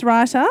freelance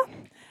writer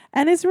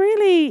and is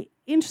really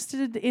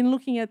interested in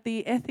looking at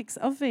the ethics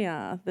of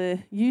VR, the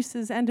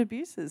uses and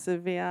abuses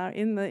of VR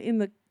in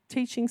the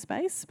teaching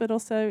space, but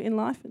also in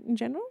life in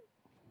general.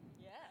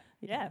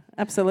 Yeah,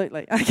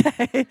 absolutely.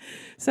 Okay,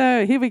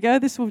 so here we go.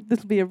 This will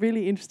be a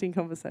really interesting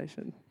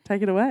conversation.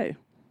 Take it away.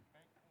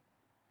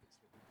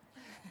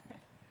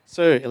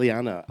 So,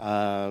 Ileana,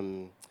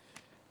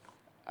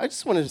 I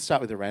just wanted to start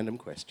with a random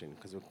question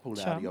because we've pulled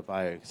out of your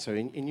bio. So,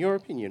 in your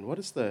opinion, what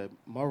is the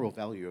moral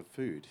value of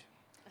food?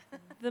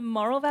 The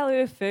moral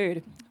value of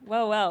food.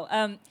 Well.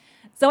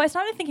 So I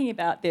started thinking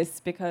about this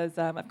because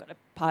I've got a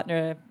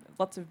partner,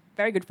 lots of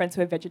very good friends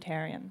who are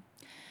vegetarian.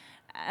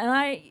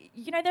 And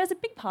there's a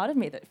big part of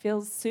me that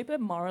feels super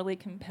morally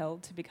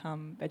compelled to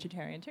become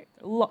vegetarian too.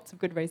 There are lots of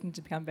good reasons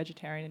to become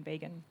vegetarian and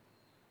vegan.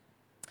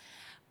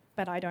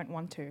 But I don't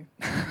want to.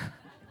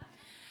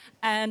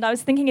 And I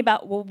was thinking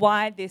about, well,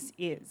 why this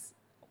is.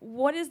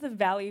 What is the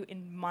value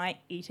in my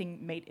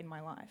eating meat in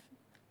my life?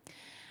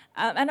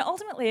 And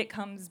ultimately it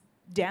comes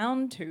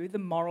down to the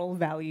moral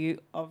value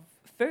of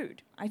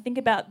food. I think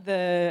about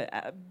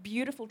the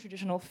beautiful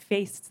traditional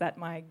feasts that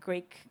my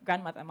Greek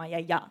grandmother, my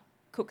yaya,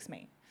 cooks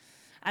me,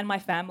 and my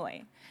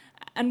family.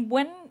 And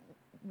when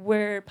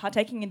we're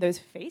partaking in those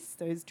feasts,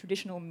 those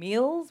traditional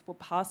meals, we're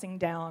passing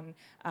down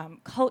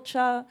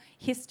culture,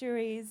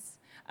 histories,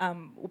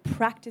 we're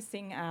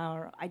practicing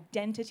our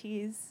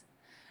identities,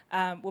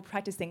 we're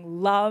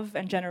practicing love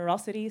and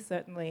generosity,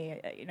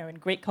 certainly in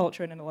Greek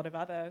culture and in a lot of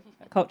other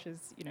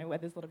cultures, where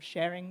there's a lot of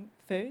sharing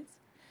foods.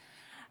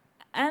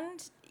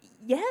 And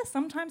yeah,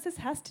 sometimes this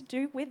has to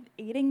do with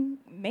eating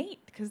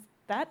meat, because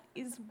that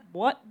is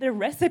what the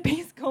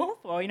recipes call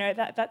for.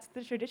 That's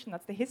the tradition,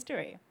 that's the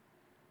history.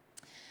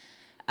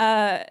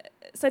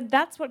 So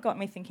that's what got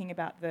me thinking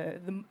about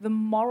the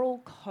moral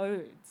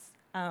codes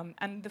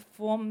and the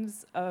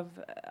forms of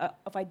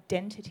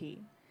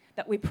identity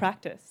that we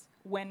practice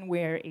when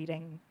we're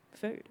eating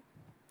food.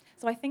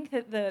 So I think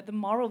that the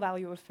moral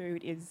value of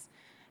food is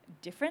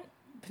different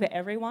for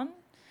everyone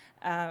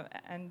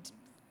and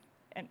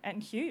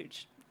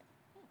huge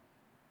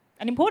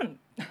and important.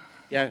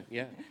 Yeah,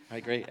 I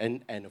agree.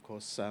 And of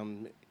course,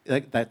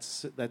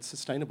 that's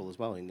sustainable as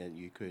well, in that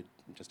you could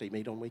just eat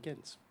meat on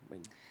weekends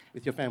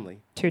with your family.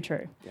 Too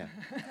true. Yeah.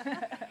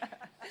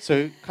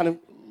 So kind of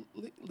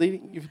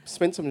you've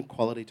spent some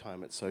quality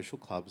time at social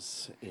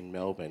clubs in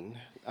Melbourne,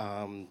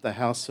 the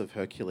House of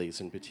Hercules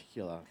in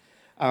particular.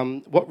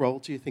 What role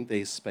do you think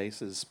these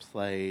spaces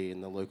play in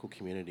the local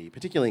community,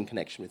 particularly in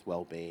connection with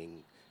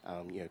well-being,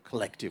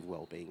 collective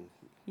well-being?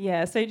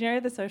 Yeah, so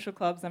the social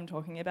clubs I'm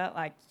talking about,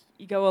 like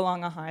you go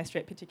along a high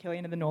street, particularly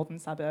into the northern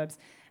suburbs,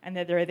 and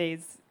there are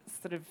these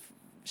sort of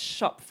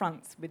shop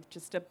fronts with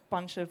just a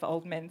bunch of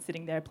old men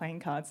sitting there playing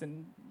cards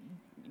and,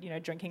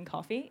 drinking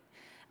coffee.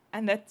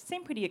 And that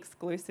seemed pretty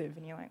exclusive,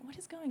 and you're like, what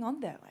is going on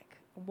there? Like,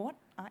 what?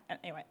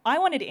 Anyway, I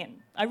wanted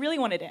in. I really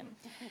wanted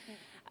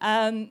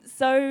in.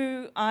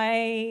 So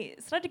I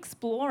started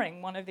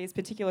exploring one of these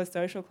particular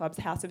social clubs,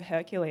 House of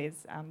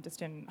Hercules,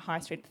 just in High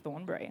Street,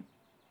 Thornbury.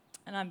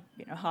 And I'm,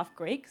 half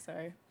Greek, so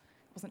it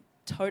wasn't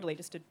totally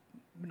just an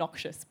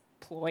obnoxious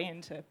ploy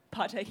into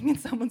partaking in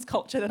someone's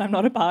culture that I'm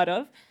not a part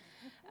of.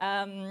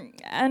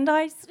 And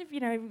I sort of,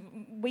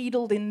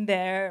 wheedled in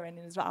there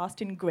and was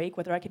asked in Greek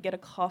whether I could get a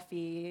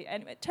coffee.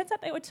 And it turns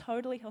out they were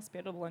totally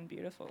hospitable and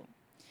beautiful.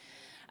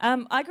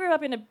 I grew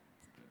up in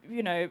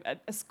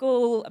a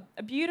school,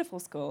 a beautiful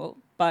school,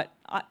 but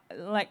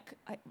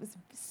it was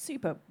a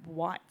super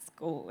white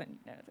school, and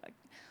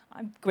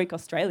I'm Greek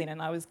Australian,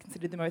 and I was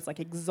considered the most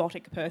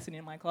exotic person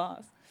in my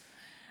class.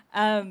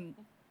 And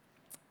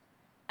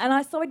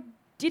I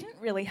didn't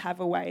really have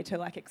a way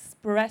to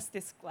express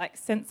this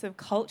sense of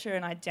culture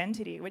and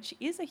identity, which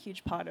is a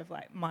huge part of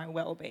my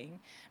well-being,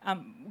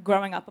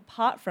 growing up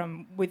apart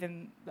from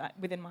within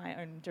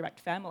my own direct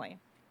family.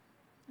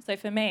 So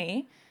for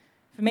me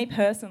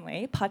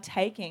personally,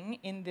 partaking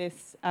in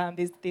this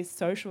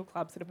social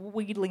club, sort of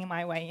wheedling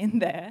my way in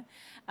there,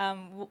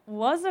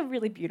 was a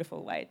really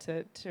beautiful way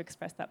to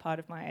express that part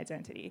of my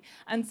identity.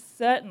 And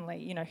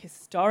certainly,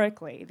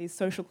 historically, these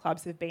social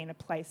clubs have been a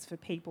place for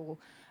people,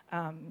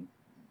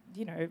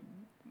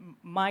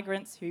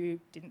 migrants who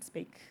didn't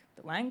speak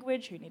the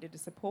language, who needed a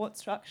support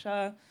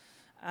structure,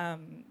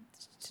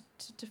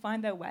 to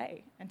find their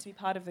way and to be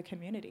part of the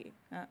community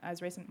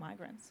as recent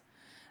migrants.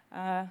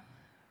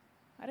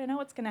 I don't know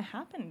what's going to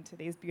happen to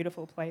these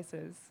beautiful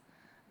places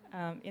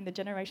in the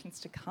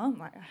generations to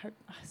come. I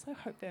so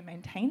hope they're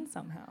maintained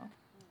somehow.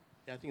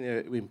 Yeah, I think they're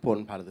an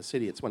important part of the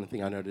city. It's one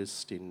thing I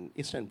noticed in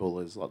Istanbul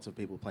is lots of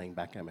people playing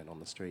backgammon on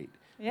the street.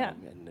 Yeah.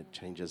 And it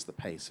changes the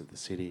pace of the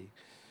city.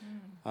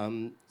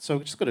 So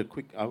I've just got a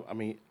quick...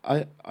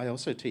 I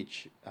also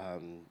teach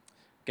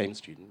game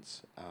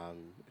students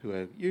who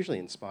are usually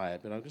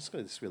inspired, but I've just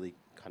got this really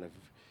kind of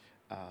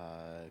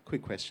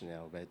quick question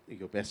now about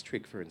your best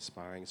trick for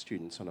inspiring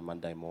students on a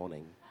Monday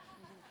morning.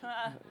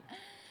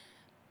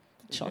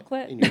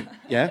 Chocolate?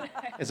 Yeah?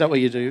 Is that what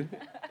you do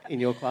in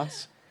your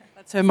class?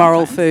 That's her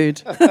moral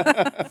food.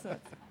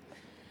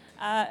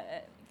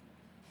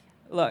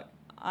 Look,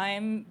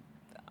 I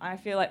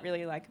feel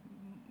really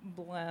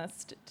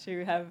blessed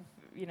to have,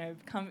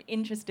 become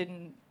interested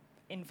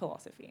in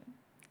philosophy.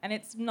 And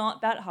it's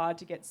not that hard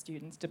to get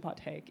students to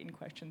partake in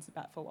questions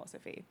about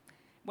philosophy.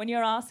 When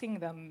you're asking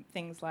them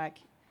things like,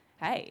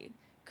 hey,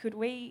 could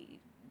we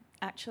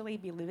actually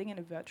be living in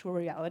a virtual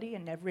reality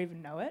and never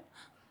even know it?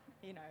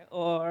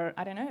 Or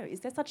I don't know,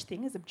 is there such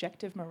thing as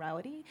objective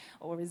morality,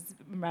 or is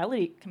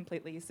morality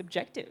completely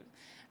subjective?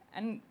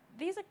 And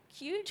these are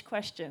huge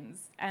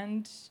questions,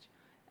 and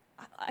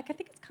I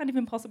think it's kind of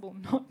impossible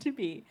not to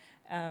be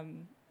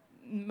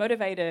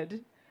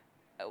motivated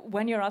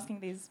when you're asking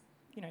these,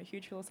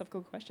 huge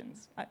philosophical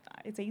questions.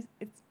 It's easy.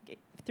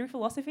 Through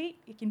philosophy,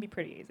 it can be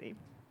pretty easy.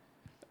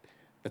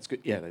 That's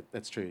good. Yeah,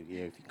 that's true.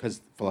 Yeah,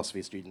 because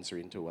philosophy students are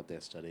into what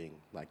they're studying,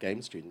 like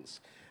game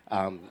students.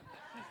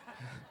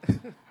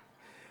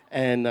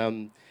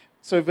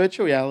 So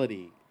virtual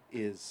reality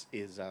is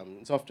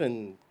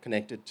often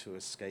connected to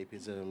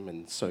escapism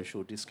and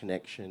social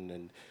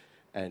disconnection,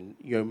 and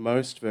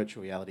most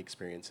virtual reality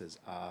experiences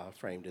are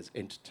framed as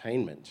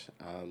entertainment.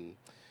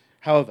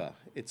 However,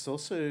 it's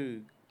also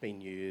been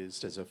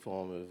used as a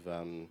form of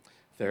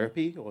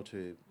therapy or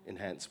to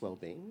enhance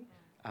well-being.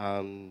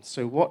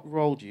 So what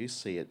role do you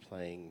see it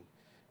playing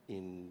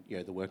in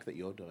the work that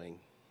you're doing?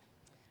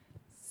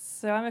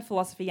 So I'm a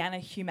philosophy and a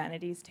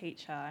humanities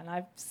teacher, and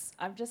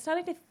I'm just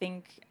starting to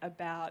think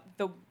about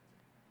the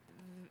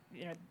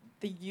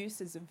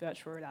uses of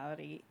virtual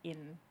reality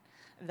in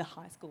the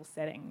high school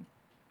setting.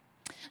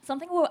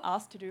 Something we're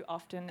asked to do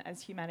often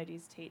as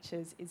humanities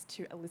teachers is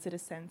to elicit a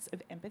sense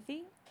of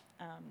empathy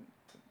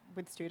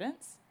with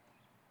students.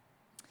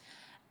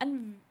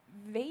 And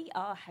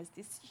VR has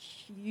this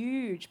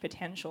huge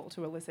potential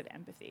to elicit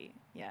empathy,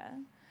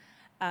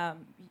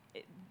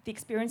 the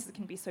experiences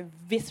can be so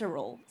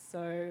visceral,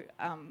 so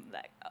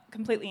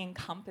completely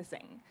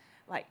encompassing.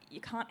 Like, you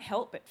can't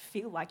help but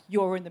feel like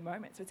you're in the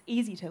moment, so it's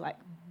easy to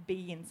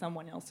be in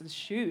someone else's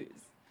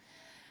shoes.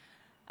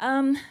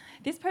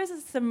 This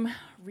poses some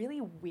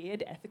really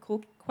weird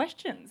ethical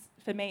questions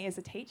for me as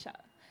a teacher.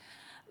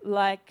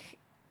 Like,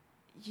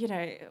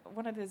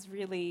 one of those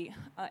really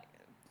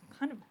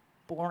kind of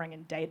boring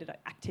and dated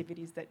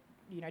activities that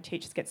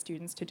teachers get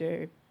students to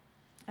do.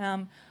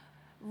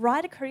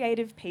 Write a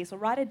creative piece or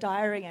write a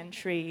diary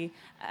entry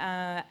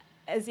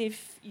as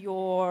if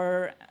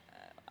you're,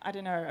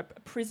 a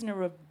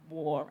prisoner of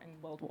war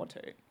in World War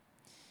II.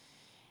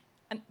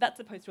 And that's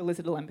supposed to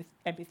elicit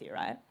empathy,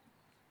 right?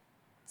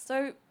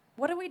 So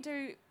what do we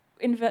do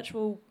in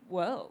virtual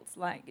worlds?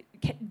 Like,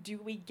 do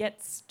we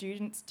get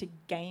students to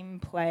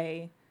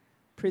gameplay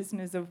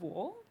prisoners of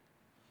war?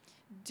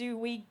 Do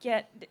we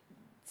get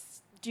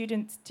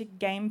students to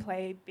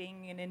gameplay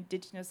being an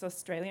Indigenous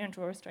Australian and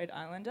Torres Strait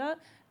Islander,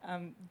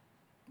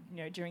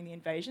 during the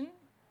invasion?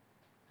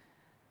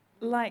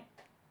 Like,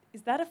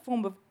 is that a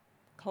form of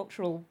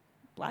cultural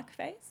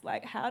blackface?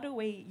 Like, how do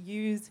we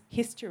use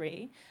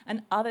history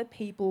and other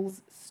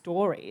people's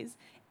stories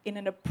in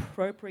an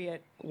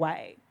appropriate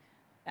way?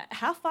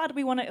 How far do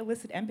we want to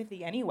elicit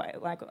empathy anyway?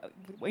 Like,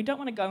 we don't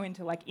want to go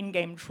into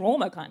in-game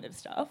trauma kind of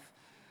stuff.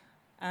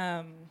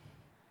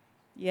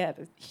 There's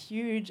a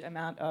huge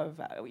amount of,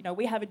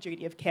 we have a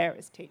duty of care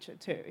as teacher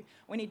too.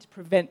 We need to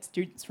prevent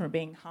students from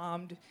being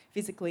harmed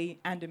physically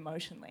and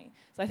emotionally.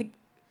 So I think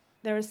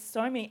there are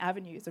so many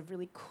avenues of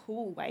really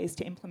cool ways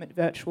to implement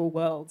virtual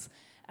worlds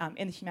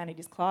in the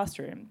humanities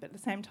classroom, but at the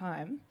same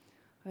time,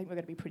 I think we're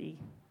going to be pretty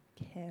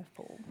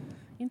careful.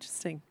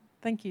 Interesting.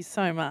 Thank you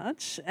so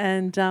much.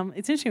 And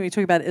it's interesting when you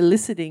talk about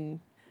eliciting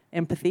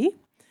empathy.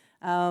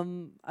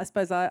 I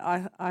suppose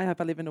I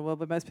hope I live in a world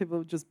where most people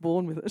are just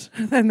born with it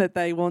and that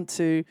they want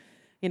to,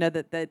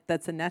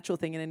 that's a natural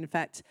thing. And in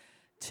fact,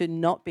 to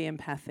not be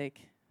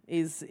empathic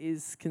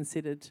is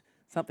considered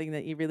something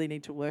that you really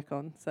need to work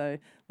on. So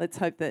let's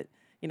hope that,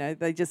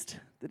 they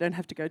don't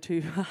have to go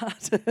too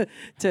hard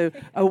to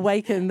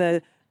awaken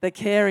the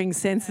caring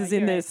senses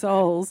in their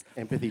souls.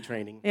 Empathy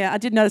training. Yeah, I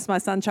did notice my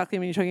son chuckling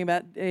when you're talking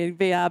about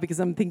VR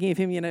because I'm thinking of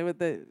him,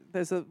 with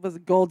was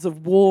it Gods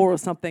of War or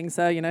something.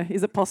 So,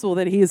 is it possible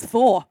that he is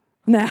Thor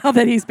now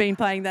that he's been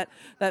playing that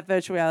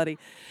virtual reality?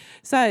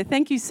 So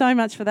thank you so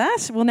much for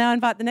that. We'll now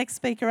invite the next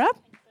speaker up.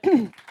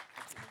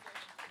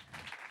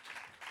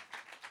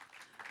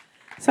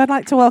 So I'd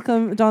like to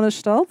welcome Donna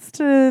Stoltz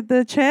to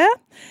the chair.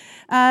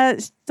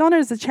 Donna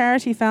is a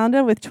charity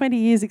founder with 20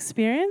 years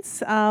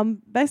experience,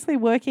 basically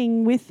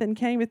working with and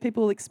caring with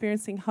people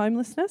experiencing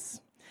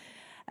homelessness.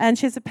 And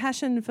she has a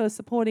passion for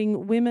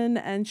supporting women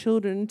and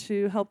children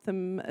to help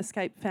them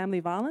escape family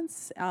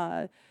violence.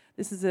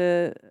 This is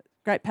a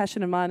great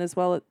passion of mine as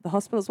well at the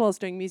hospital, as well as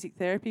doing music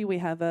therapy. We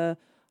have a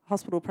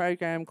hospital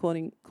program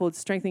called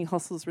Strengthening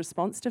Hospital's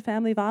Response to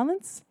Family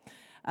Violence,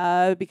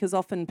 because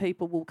often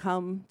people will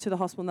come to the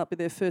hospital and that'll be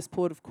their first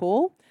port of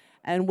call.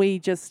 And we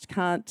just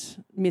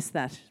can't miss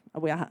that.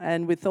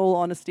 And with all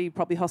honesty,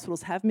 probably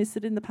hospitals have missed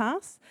it in the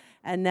past.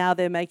 And now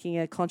they're making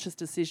a conscious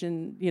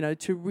decision,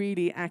 to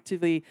really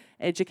actively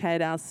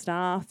educate our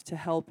staff to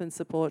help and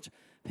support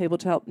people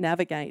to help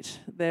navigate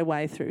their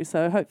way through.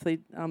 So hopefully,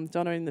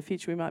 Donna, in the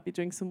future we might be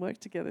doing some work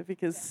together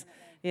because,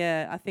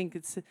 yeah, I think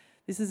this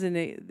is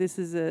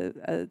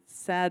a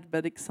sad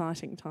but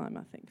exciting time,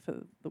 I think, for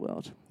the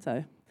world.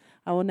 So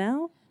I will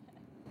now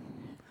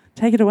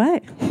take it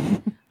away.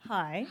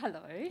 Hi.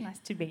 Hello. Nice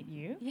to meet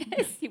you.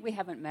 Yes, we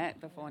haven't met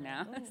before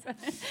now.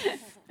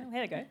 Oh,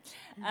 here we go.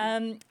 So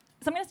I'm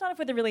going to start off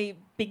with a really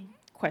big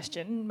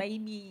question,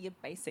 maybe a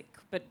basic,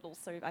 but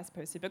also, I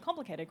suppose, super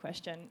complicated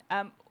question.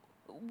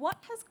 What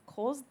has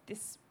caused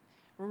this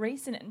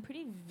recent and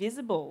pretty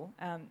visible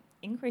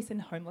increase in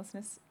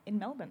homelessness in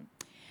Melbourne?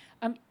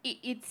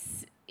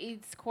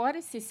 It's quite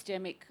a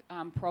systemic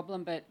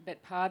problem,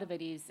 but part of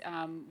it is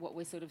what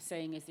we're sort of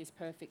seeing is this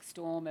perfect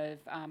storm of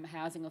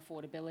housing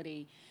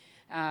affordability.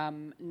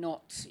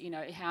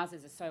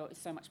 Houses are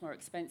so much more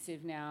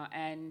expensive now,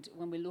 and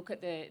when we look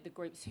at the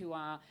groups who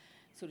are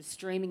sort of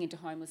streaming into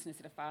homelessness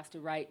at a faster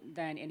rate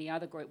than any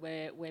other group,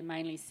 we're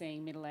mainly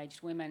seeing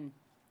middle-aged women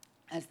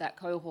as that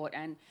cohort,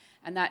 and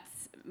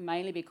that's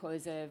mainly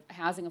because of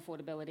housing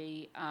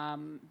affordability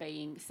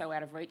being so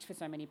out of reach for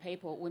so many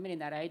people. Women in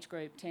that age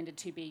group tended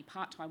to be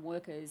part-time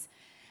workers,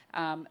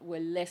 were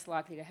less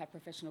likely to have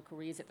professional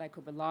careers that they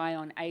could rely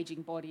on.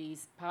 Ageing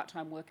bodies,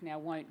 part-time work now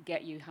won't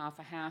get you half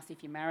a house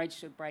if your marriage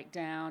should break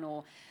down,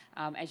 or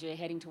as you're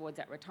heading towards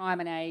that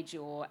retirement age,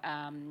 or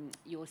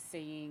you're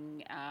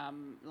seeing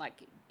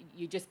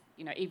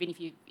even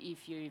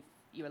if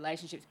your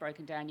relationship's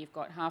broken down, you've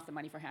got half the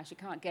money for a house, you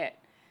can't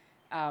get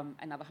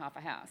another half a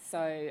house. So,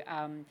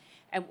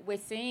 and we're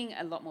seeing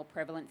a lot more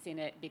prevalence in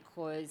it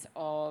because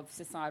of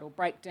societal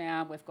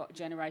breakdown. We've got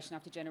generation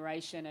after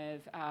generation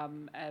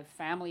of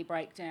family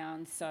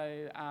breakdown.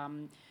 So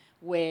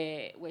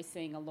we're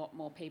seeing a lot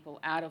more people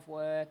out of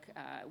work.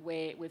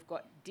 We've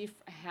got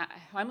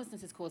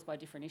homelessness is caused by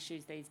different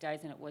issues these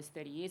days than it was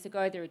 30 years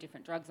ago. There are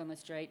different drugs on the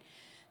street.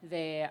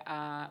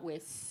 We're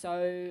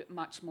so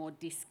much more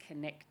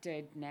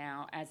disconnected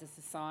now as a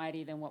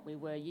society than what we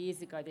were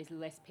years ago. There's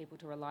less people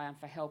to rely on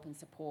for help and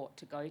support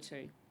to go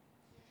to.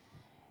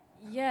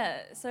 Yeah,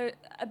 so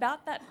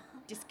about that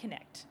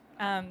disconnect,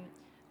 I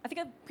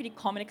think a pretty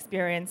common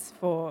experience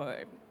for,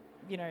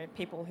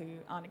 people who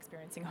aren't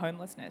experiencing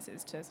homelessness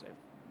is to sort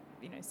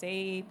of,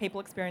 see people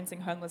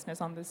experiencing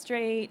homelessness on the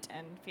street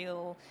and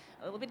feel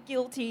a little bit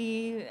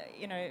guilty,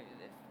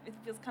 it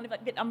feels kind of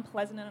like a bit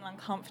unpleasant and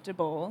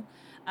uncomfortable,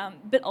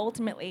 but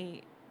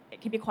ultimately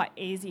it can be quite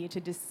easy to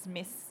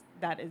dismiss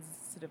that as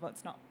sort of,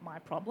 it's not my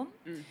problem.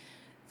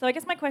 So I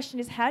guess my question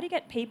is, how do you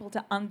get people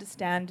to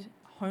understand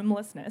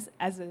homelessness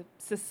as a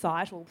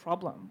societal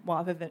problem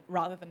rather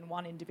than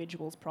one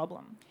individual's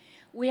problem?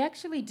 We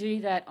actually do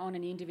that on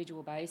an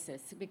individual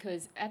basis,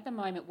 because at the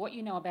moment what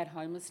you know about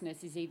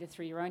homelessness is either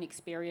through your own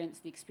experience,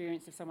 the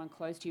experience of someone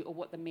close to you, or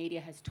what the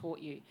media has taught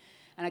you.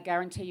 And I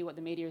guarantee you what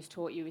the media has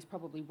taught you is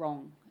probably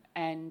wrong.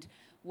 And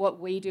what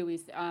we do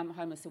is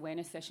homeless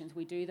awareness sessions.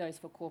 We do those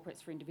for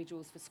corporates, for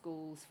individuals, for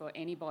schools, for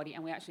anybody,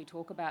 and we actually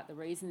talk about the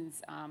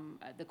reasons,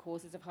 the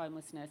causes of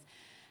homelessness.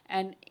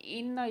 And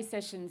in those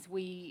sessions,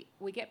 we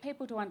get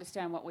people to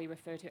understand what we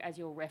refer to as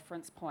your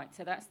reference point.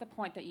 So that's the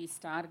point that you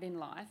started in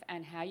life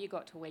and how you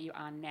got to where you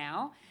are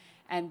now,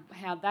 and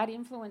how that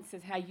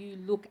influences how you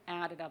look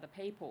out at other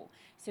people.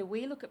 So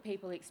we look at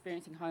people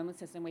experiencing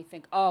homelessness and we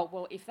think, oh,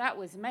 well, if that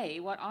was me,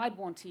 what I'd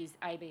want is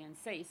A, B and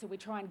C. So we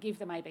try and give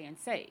them A, B and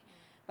C.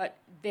 But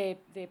their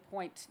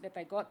point that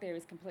they got there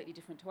is completely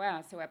different to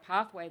ours. So our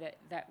pathway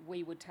that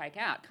we would take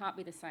out can't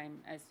be the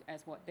same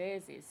as what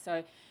theirs is.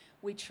 So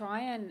we try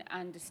and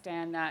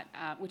understand that,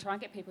 we try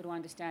and get people to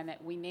understand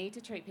that we need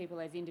to treat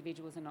people as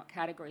individuals and not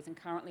categories. And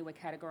currently we're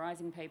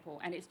categorising people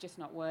and it's just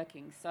not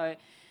working. So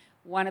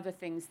one of the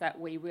things that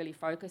we really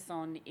focus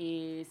on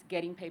is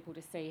getting people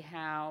to see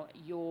how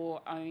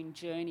your own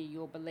journey,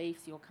 your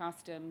beliefs, your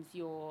customs,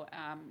 your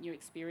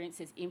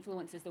experiences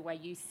influences the way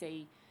you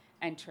see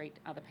and treat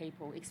other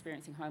people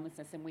experiencing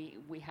homelessness, and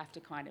we have to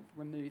kind of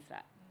remove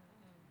that.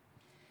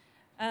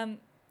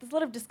 There's a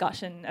lot of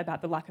discussion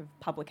about the lack of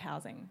public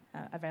housing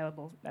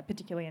available,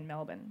 particularly in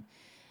Melbourne.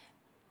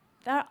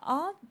 There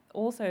are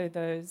also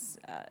those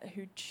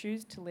who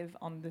choose to live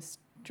on the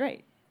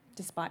street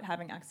despite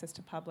having access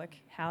to public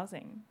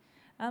housing.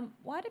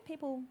 Why do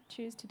people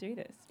choose to do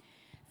this?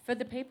 For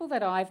the people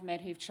that I've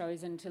met who've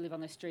chosen to live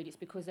on the street, it's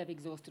because they've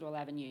exhausted all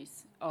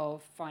avenues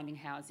of finding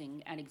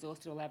housing and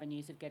exhausted all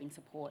avenues of getting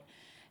support.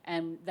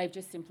 And they've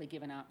just simply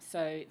given up.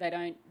 So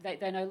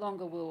they no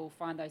longer will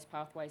find those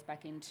pathways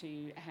back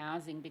into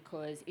housing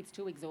because it's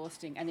too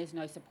exhausting and there's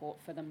no support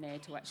for them there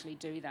to actually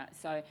do that.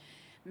 So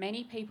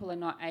many people are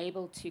not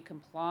able to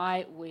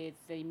comply with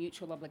the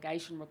mutual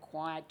obligation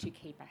required to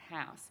keep a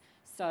house.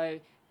 So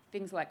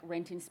things like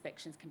rent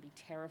inspections can be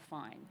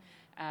terrifying.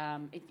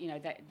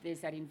 There's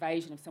that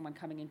invasion of someone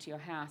coming into your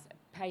house.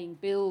 Paying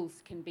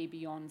bills can be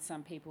beyond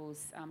some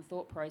people's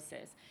thought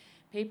process.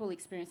 people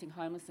experiencing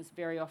homelessness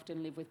very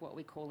often live with what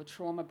we call a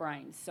trauma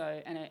brain.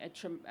 So, and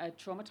a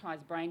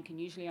traumatised brain can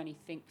usually only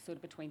think sort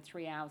of between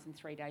 3 hours and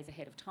 3 days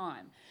ahead of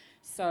time.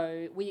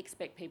 So we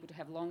expect people to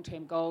have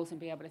long-term goals and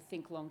be able to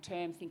think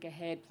long-term, think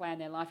ahead, plan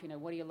their life. You know,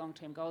 what are your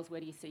long-term goals? Where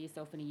do you see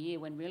yourself in a year?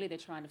 When really they're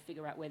trying to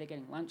figure out where they're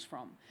getting lunch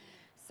from.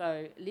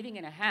 So living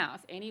in a house,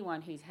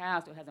 anyone who's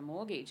housed or has a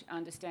mortgage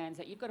understands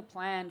that you've got to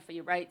plan for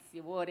your rates,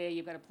 your water,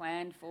 you've got to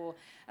plan for,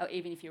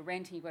 even if you're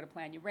renting, you've got to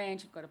plan your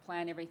rent, you've got to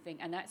plan everything,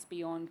 and that's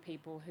beyond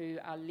people who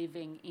are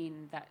living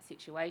in that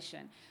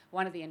situation.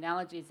 One of the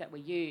analogies that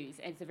we use,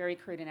 and it's a very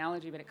crude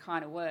analogy, but it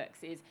kind of works,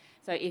 is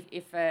so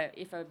if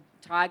a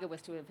tiger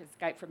was to have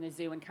escaped from the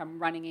zoo and come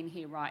running in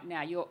here right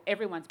now,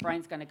 everyone's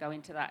brain's going to go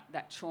into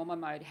that trauma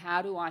mode.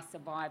 How do I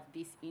survive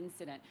this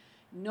incident?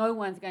 No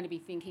one's going to be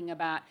thinking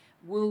about,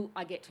 will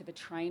I get to the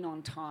train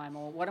on time,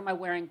 or what am I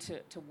wearing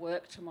to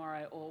work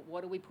tomorrow, or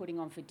what are we putting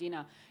on for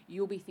dinner?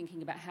 You'll be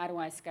thinking about, how do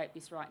I escape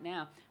this right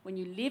now? When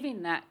you live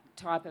in that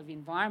type of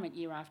environment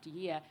year after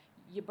year,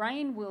 your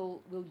brain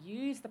will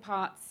use the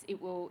parts,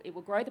 it will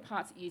grow the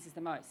parts it uses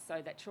the most.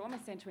 So that trauma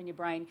centre in your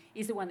brain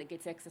is the one that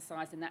gets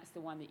exercised, and that's the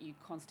one that you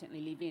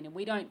constantly live in. And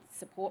we don't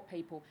support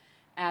people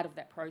out of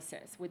that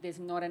process, where there's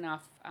not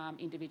enough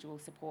individual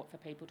support for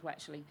people to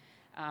actually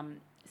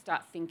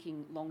start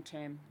thinking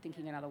long-term,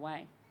 thinking another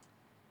way.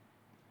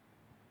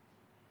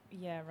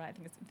 Yeah, right. I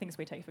think it's things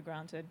we take for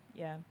granted.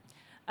 Yeah.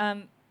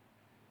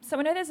 So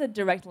I know there's a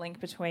direct link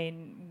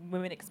between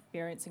women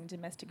experiencing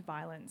domestic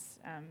violence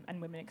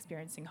and women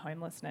experiencing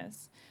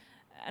homelessness.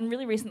 And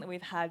really recently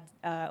we've had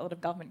a lot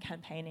of government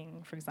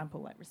campaigning, for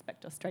example, like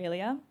Respect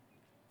Australia,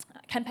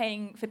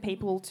 campaigning for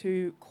people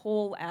to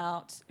call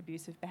out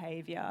abusive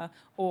behaviour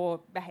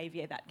or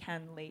behaviour that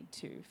can lead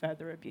to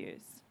further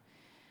abuse.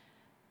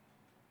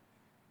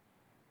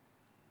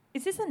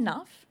 Is this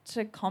enough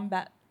to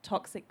combat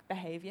toxic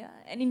behaviour?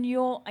 And in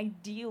your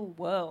ideal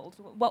world,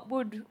 what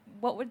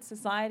would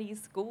society,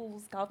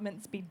 schools,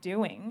 governments be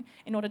doing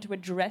in order to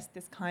address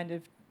this kind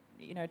of,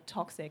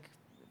 toxic,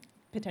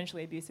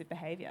 potentially abusive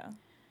behaviour?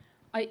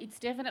 It's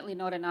definitely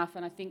not enough,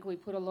 and I think we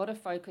put a lot of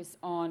focus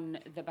on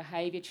the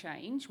behaviour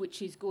change,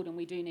 which is good, and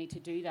we do need to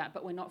do that,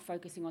 but we're not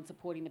focusing on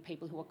supporting the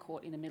people who are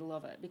caught in the middle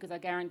of it, because I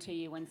guarantee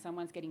you when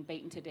someone's getting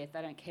beaten to death,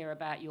 they don't care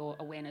about your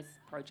awareness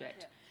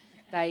project. Yeah.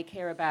 They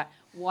care about,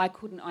 why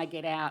couldn't I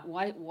get out?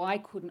 Why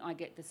couldn't I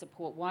get the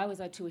support? Why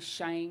was I too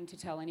ashamed to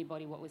tell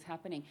anybody what was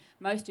happening?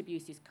 Most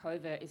abuse is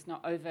covert, it's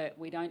not overt.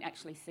 We don't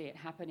actually see it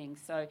happening.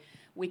 So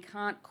we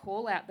can't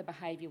call out the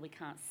behaviour we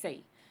can't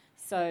see.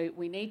 So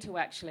we need to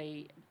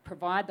actually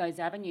provide those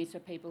avenues for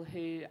people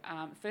who,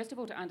 first of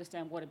all, to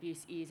understand what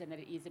abuse is and that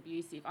it is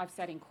abusive. I've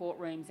sat in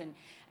courtrooms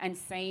and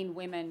seen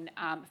women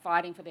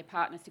fighting for their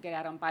partners to get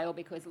out on bail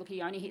because, look,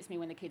 he only hits me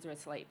when the kids are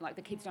asleep. Like,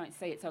 the kids don't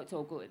see it, so it's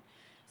all good.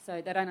 So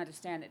they don't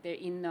understand that they're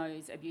in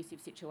those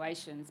abusive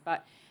situations.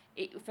 But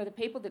for the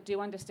people that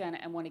do understand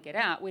it and want to get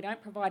out, we don't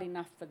provide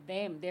enough for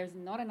them. There's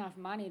not enough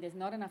money, there's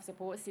not enough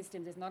support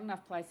systems, there's not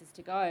enough places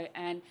to go.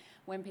 And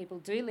when people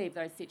do leave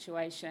those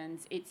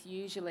situations, it's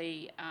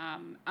usually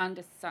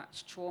under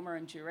such trauma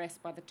and duress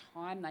by the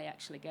time they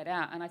actually get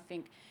out. And I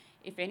think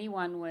if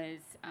anyone was...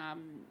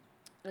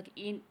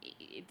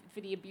 for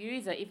the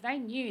abuser, if they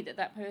knew that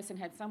that person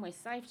had somewhere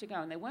safe to go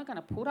and they weren't going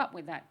to put up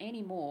with that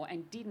anymore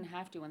and didn't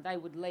have to and they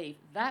would leave,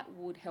 that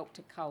would help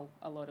to cull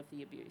a lot of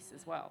the abuse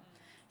as well.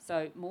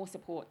 So more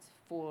support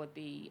for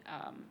the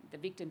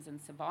victims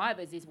and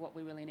survivors is what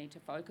we really need to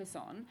focus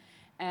on,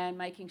 and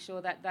making sure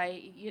that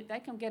they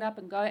can get up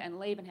and go and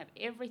leave and have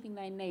everything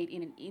they need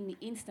in the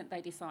instant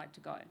they decide to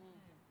go.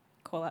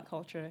 Call-out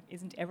culture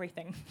isn't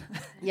everything.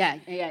 Yeah,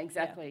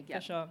 exactly. Yeah,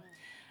 for sure.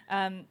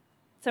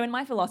 So in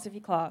my philosophy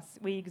class,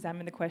 we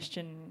examine the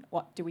question,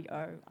 what do we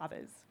owe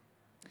others?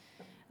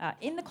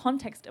 In the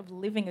context of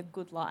living a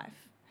good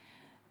life.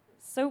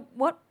 So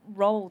what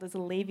role does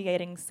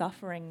alleviating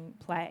suffering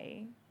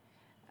play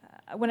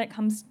when it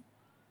comes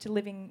to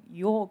living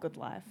your good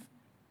life?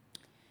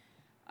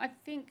 I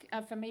think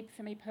for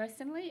me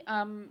personally,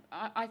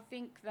 I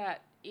think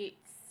that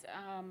it's,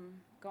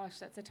 gosh,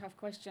 that's a tough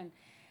question.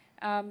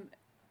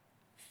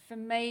 For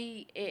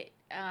me,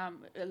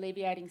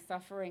 alleviating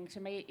suffering,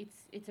 to me,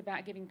 it's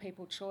about giving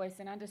people choice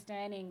and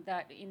understanding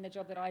that in the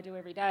job that I do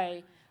every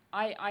day,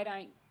 I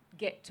don't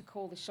get to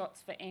call the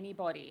shots for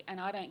anybody, and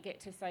I don't get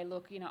to say,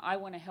 look, I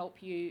want to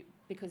help you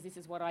because this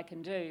is what I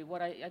can do.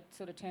 I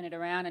sort of turn it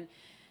around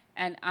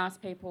and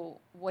ask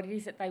people what it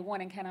is that they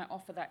want, and can I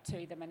offer that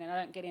to them, and I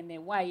don't get in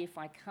their way if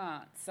I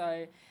can't.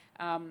 So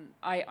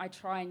I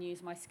try and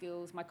use my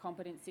skills, my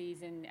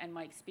competencies and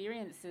my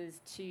experiences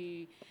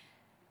to...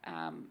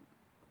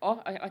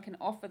 I can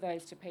offer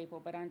those to people,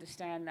 but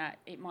understand that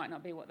it might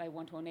not be what they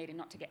want or need, and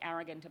not to get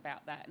arrogant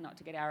about that, not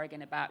to get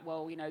arrogant about,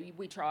 well,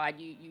 we tried,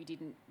 you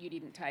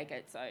didn't take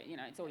it, so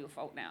it's all your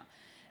fault now.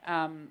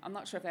 I'm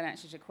not sure if that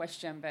answers your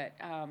question, but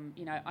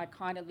I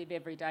kind of live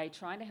every day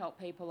trying to help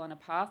people on a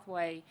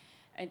pathway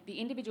the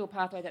individual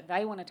pathway that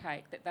they want to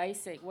take, that they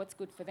see, what's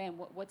good for them,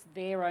 what's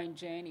their own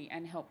journey,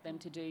 and help them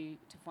to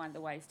find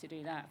the ways to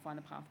do that, find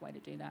the pathway to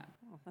do that.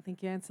 Oh, I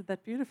think you answered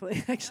that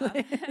beautifully,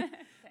 actually.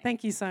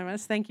 Thank you so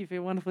much. Thank you for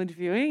your wonderful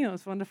interviewing. It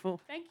was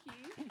wonderful. Thank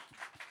you.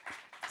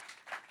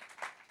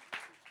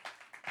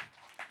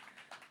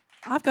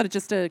 I've got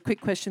just a quick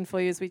question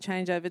for you as we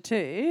change over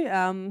too,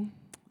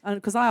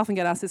 because I often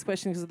get asked this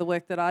question because of the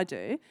work that I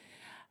do.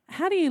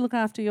 How do you look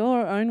after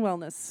your own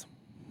wellness?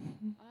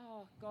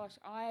 Oh gosh,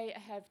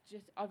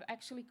 I've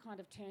actually kind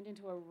of turned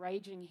into a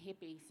raging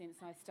hippie since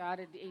I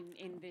started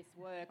in this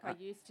work. I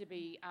used to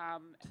be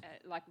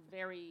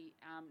very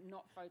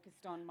not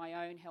focused on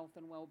my own health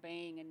and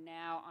well-being, and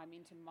now I'm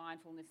into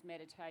mindfulness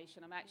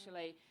meditation. I'm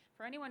actually,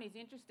 for anyone who's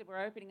interested,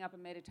 we're opening up a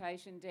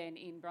meditation den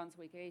in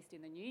Brunswick East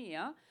in the new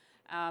year.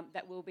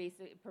 That will be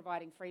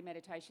providing free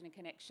meditation and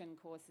connection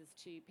courses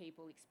to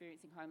people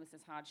experiencing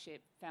homelessness,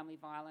 hardship, family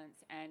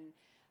violence, and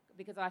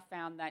because I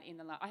found that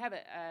I have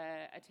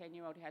a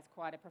 10-year-old who has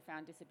quite a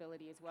profound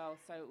disability as well,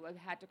 so we've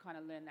had to kind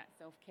of learn that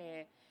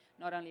self-care,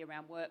 not only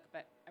around work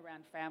but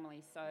around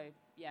family. So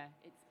yeah,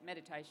 it's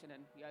meditation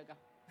and yoga.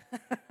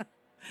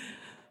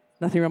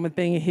 Nothing wrong with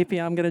being a hippie.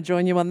 I'm going to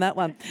join you on that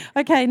one.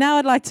 Okay, now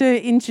I'd like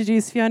to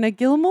introduce Fiona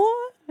Gilmore.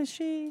 Where's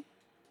she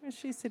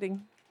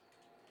sitting?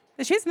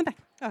 There she is in the back.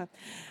 Oh.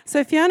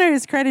 So Fiona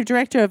is creative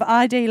director of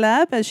ID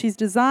Lab, as she's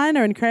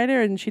designer and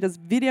creator, and she does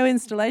video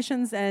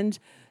installations, and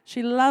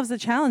she loves a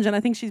challenge, and I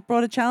think she's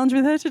brought a challenge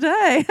with her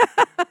today.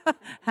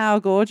 How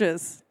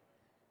gorgeous.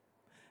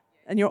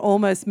 And you're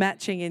almost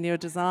matching in your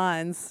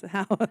designs.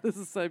 This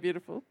is so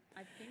beautiful.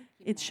 I think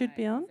it should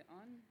be on.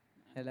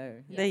 Hello.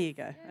 Yes. There you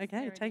go. Yes,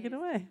 okay, take it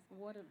away.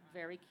 What a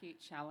very cute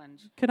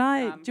challenge.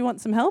 Do you want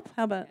some help?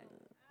 How about...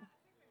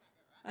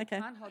 Okay.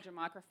 I can't hold your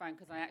microphone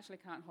because I actually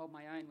can't hold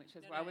my own, which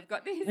is why we've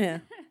got this. Yeah.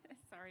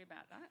 Sorry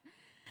about that.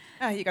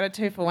 Oh, you got a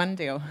 2-for-1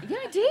 deal. Yeah,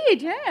 I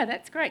did. Yeah,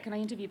 that's great. Can I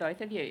interview both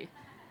of you?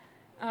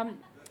 I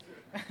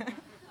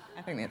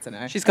think that's a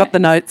no. She's got the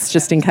notes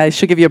just in case.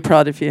 She'll give you a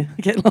prod if you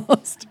get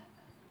lost.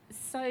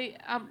 So,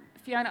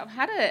 Fiona, I've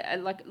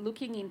had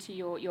looking into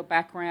your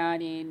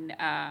background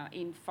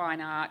in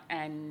fine art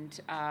and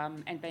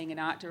being an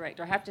art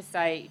director. I have to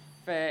say,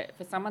 for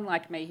someone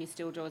like me who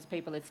still draws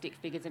people as stick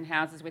figures in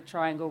houses with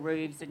triangle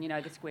roofs and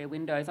the square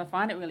windows, I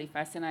find it really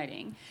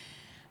fascinating.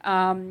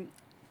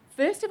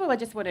 First of all, I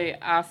just want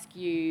to ask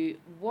you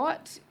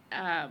what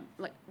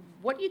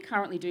you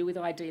currently do with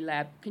ID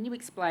Lab. Can you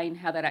explain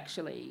how that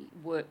actually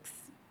works?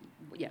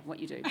 Yeah, what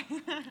you do.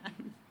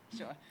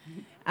 Sure.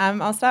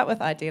 I'll start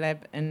with ID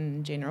Lab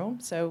in general.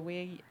 So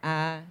we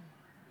are...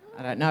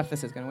 I don't know if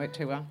this is going to work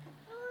too well.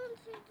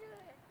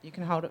 You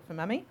can hold it for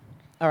Mummy?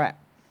 All right.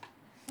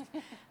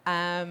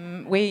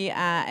 We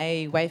are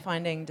a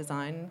wayfinding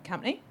design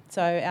company.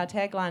 So our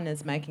tagline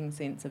is making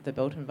sense of the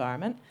built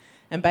environment.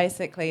 And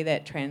basically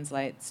that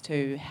translates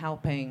to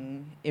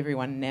helping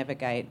everyone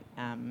navigate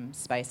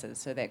spaces.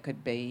 So that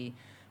could be...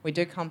 We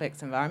do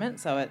complex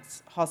environments, so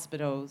it's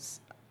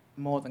hospitals...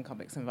 more than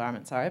complex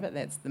environments, but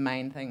that's the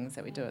main things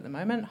that we do at the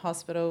moment.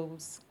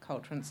 Hospitals,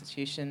 cultural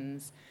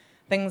institutions,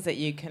 things that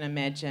you can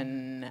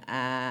imagine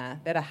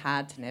that are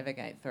hard to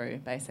navigate through,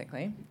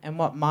 basically. And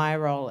what my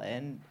role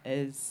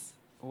is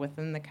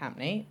within the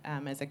company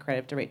as a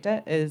creative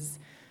director is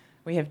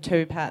we have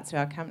two parts to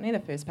our company. The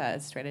first part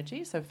is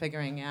strategy, so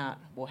figuring out,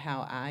 well,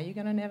 how are you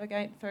going to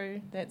navigate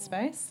through that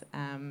space?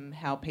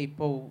 How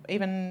people,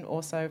 even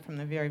also from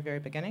the very, very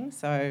beginning.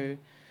 So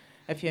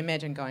if you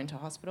imagine going to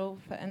hospital,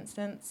 for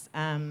instance,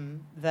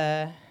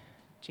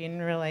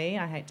 generally,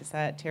 I hate to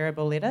say it,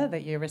 terrible letter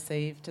that you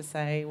receive to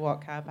say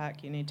what car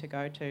park you need to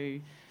go to,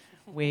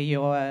 where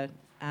your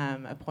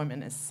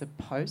appointment is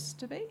supposed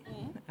to be.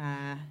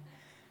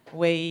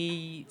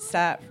 We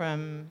start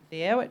from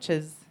there, which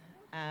is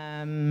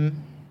water.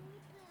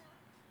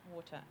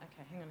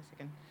 Okay, hang on a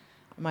second.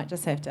 I might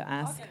just have to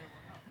ask.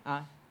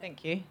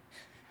 Thank you.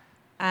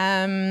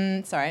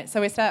 So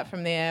we start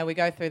from there. We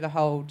go through the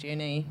whole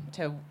journey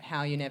to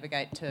how you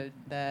navigate to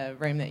the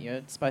room that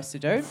you're supposed to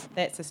do.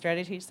 That's the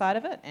strategy side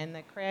of it. And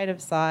the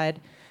creative side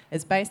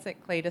is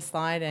basically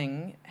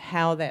deciding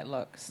how that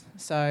looks.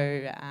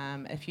 So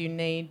if you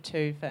need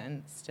to, for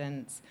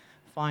instance,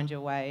 find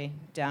your way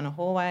down a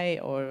hallway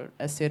or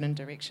a certain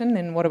direction,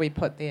 then what do we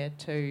put there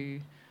to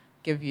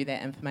give you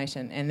that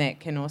information? And that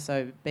can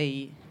also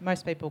be,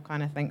 most people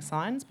kind of think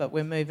signs, but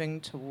we're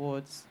moving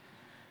towards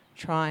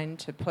trying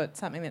to put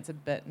something that's a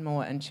bit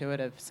more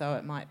intuitive. So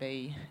it might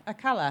be a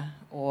colour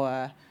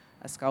or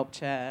a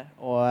sculpture,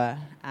 or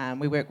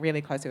we work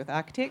really closely with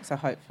architects, so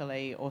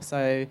hopefully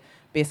also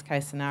best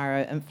case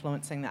scenario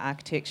influencing the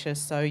architecture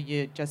so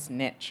you just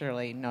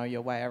naturally know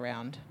your way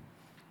around.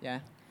 Yeah.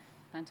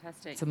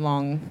 Fantastic. It's a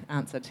long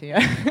answer to you.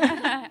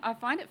 I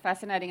find it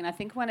fascinating, and I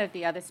think one of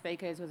the other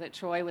speakers was that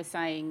Troy was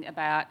saying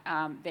about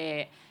how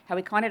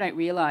we kind of don't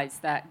realise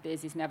that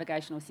there's this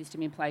navigational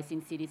system in place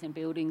in cities and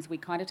buildings. We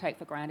kind of take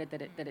for granted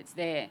that it's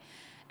there,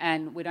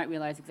 and we don't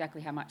realise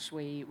exactly how much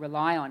we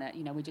rely on it.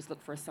 We just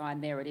look for a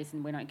sign, there it is,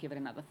 and we don't give it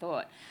another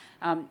thought.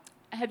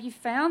 Have you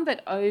found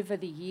that over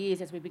the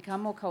years, as we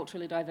become more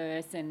culturally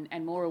diverse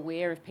and more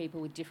aware of people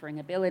with differing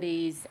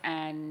abilities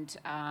and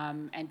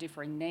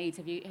differing needs,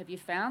 have you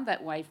found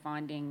that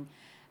wayfinding,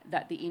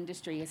 that the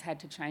industry has had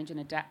to change and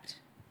adapt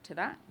to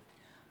that?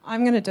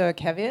 I'm going to do a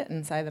caveat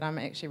and say that I'm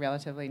actually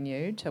relatively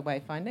new to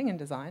wayfinding and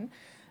design,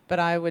 but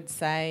I would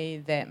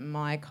say that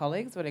my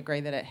colleagues would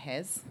agree that it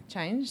has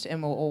changed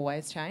and will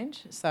always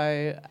change.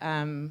 So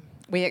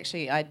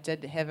I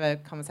did have a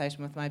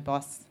conversation with my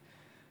boss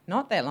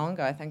not that long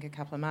ago, I think a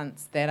couple of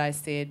months, that I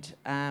said,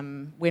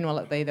 when will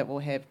it be that we'll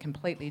have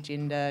completely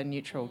gender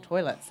neutral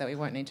toilets, that we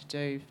won't need to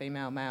do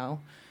female, male?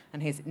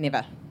 And he's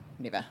never.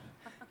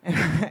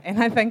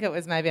 And I think it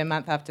was maybe a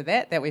month after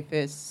that we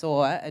first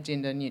saw a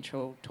gender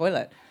neutral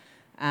toilet.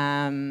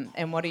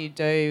 And what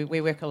do?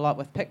 We work a lot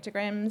with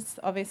pictograms,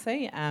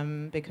 obviously,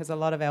 because a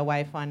lot of our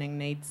wayfinding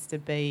needs to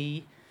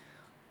be,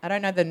 I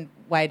don't know the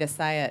way to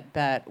say it,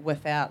 but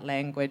without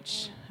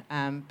language,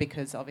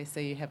 because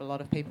obviously you have a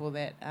lot of people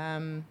that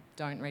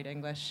don't read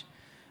English.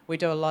 We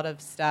do a lot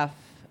of stuff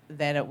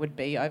that it would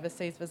be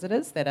overseas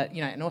visitors, that are,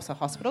 and also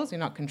hospitals. You're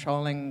not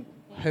controlling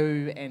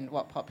who and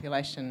what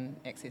population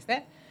access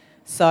that.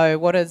 So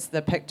what is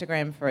the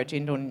pictogram for a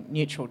gender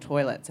neutral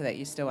toilet, so that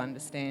you still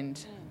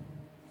understand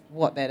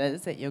what that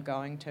is that you're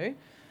going to,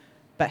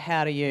 but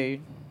how do you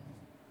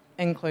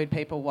include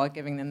people while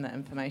giving them the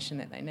information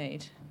that they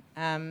need?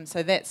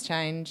 So that's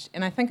changed,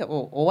 and I think it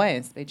will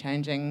always be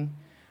changing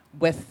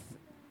with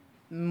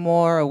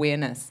more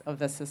awareness of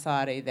the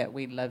society that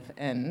we live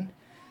in.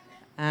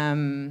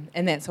 And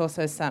that's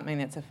also something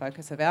that's a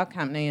focus of our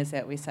company, is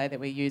that we say that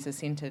we're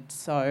user-centred.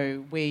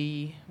 So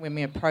when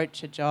we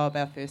approach a job,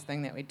 our first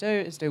thing that we do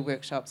is do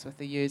workshops with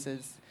the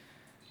users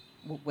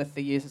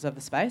of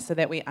the space, so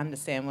that we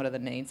understand what are the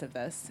needs of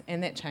this.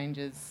 And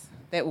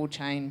that will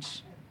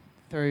change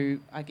through,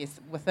 I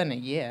guess, within a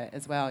year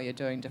as well. You're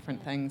doing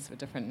different things for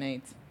different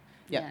needs.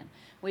 Yep. Yeah.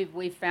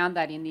 We've found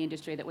that in the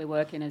industry that we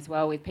work in as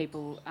well, with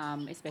people,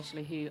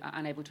 especially who are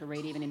unable to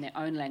read even in their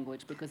own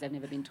language because they've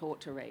never been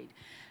taught to read.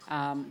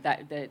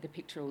 That the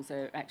pictorials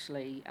are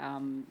actually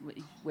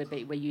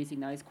we're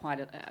using those quite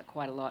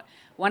a lot.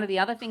 One of the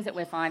other things that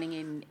we're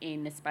finding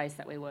in the space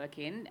that we work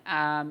in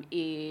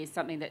is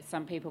something that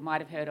some people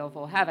might have heard of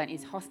or haven't,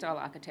 is hostile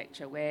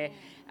architecture, where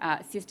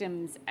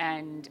systems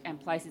and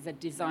places are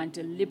designed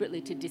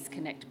deliberately to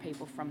disconnect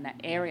people from that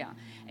area.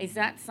 Is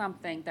that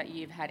something that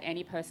you've had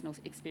any personal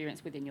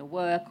experience within your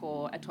work,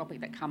 or a topic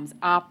that comes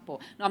up? Or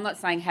no, I'm not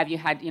saying have you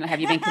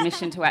been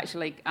commissioned to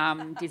actually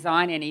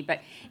design any,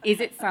 but is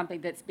it something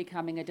that's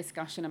becoming a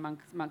discussion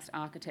amongst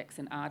architects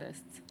and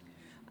artists?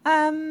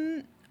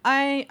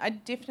 I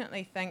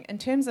definitely think, in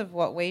terms of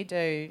what we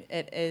do,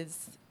 it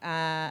is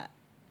an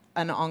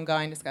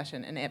ongoing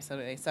discussion, and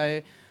absolutely.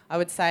 So I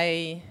would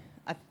say,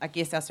 I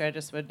guess our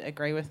strategists would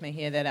agree with me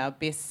here, that our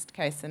best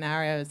case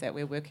scenario is that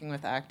we're working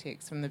with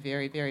architects from the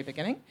very, very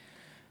beginning.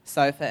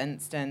 So, for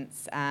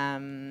instance, a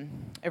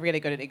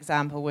really good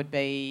example would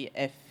be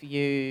if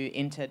you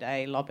entered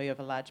a lobby of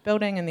a large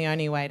building, and the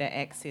only way to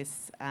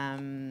access,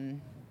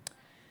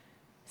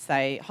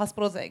 say,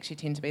 hospitals actually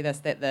tend to be this,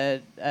 that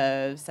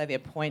the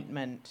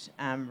appointment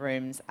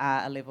rooms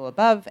are a level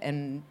above,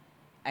 and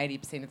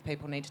 80% of the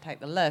people need to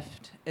take the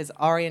lift, is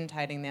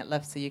orientating that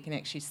lift so you can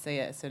actually see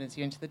it as soon as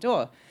you enter the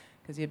door.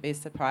 Because you'd be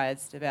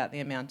surprised about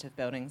the amount of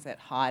buildings that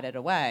hide it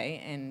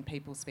away, and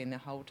people spend their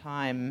whole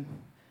time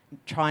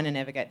trying to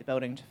navigate the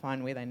building to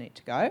find where they need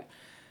to go.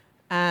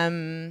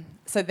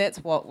 So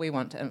that's what we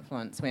want to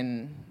influence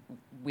when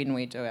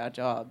we do our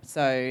job.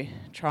 So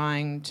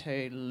trying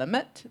to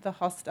limit the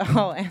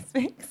hostile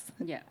aspects.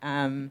 Yeah.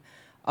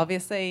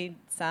 Obviously,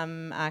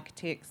 some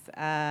architects,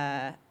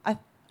 I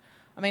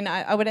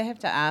would have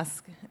to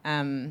ask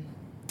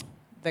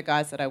the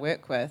guys that I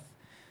work with,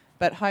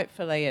 but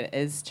hopefully it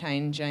is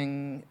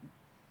changing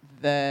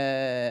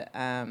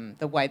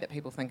the way that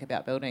people think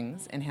about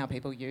buildings and how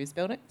people use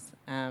buildings.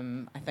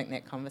 I think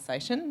that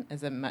conversation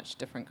is a much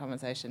different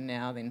conversation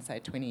now than, say,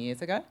 20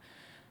 years ago.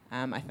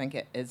 I think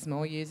it is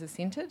more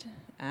user-centred.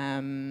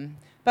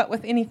 But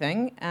with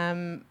anything,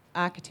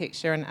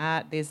 architecture and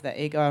art, there's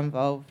the ego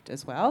involved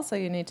as well, so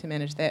you need to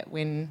manage that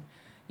when,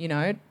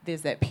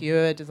 there's that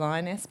pure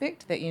design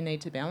aspect that you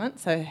need to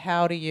balance. So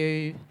how do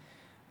you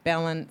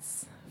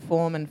balance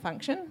form and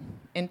function?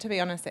 And to be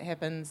honest,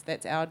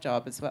 that's our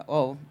job as well.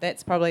 Well,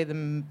 that's probably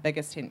the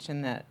biggest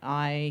tension that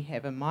I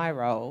have in my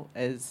role,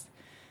 is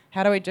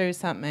how do we do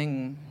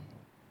something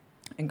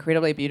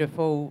incredibly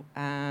beautiful,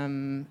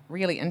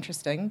 really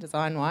interesting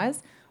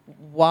design-wise,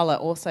 while it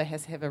also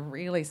has to have a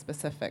really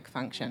specific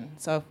function.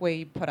 So if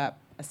we put up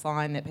a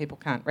sign that people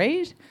can't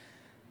read,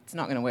 it's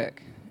not going to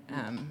work.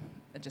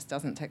 It just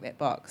doesn't tick that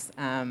box.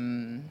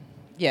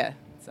 Yeah.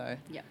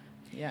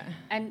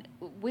 And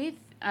with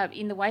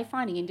in the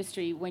wayfinding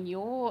industry, when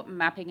you're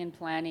mapping and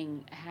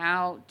planning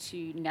how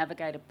to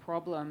navigate a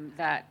problem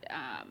that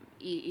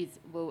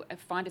will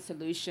find a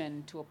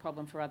solution to a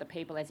problem for other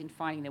people, as in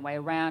finding their way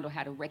around, or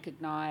how to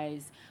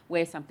recognise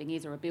where something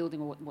is, or a building,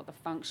 or what the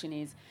function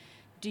is,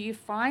 do you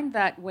find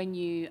that when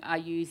you are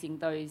using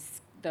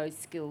those those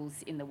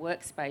skills in the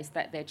workspace,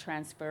 that they're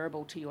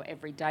transferable to your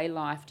everyday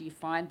life? Do you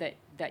find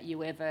that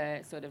you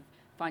ever sort of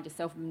find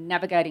yourself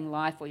navigating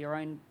life or your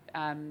own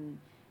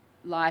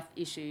life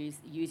issues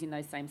using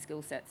those same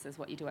skill sets as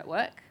what you do at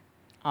work?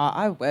 Oh,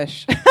 I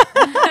wish.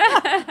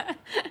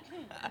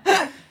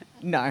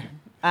 No.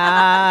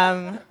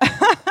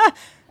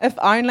 If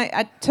only,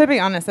 to be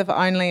honest, if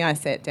only I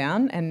sat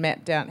down and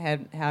mapped out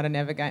how to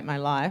navigate my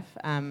life.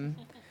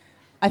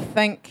 I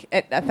think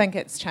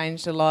it's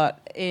changed a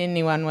lot.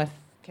 Anyone with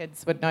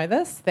kids would know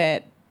this,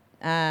 that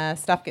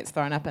stuff gets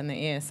thrown up in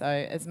the air. So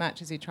as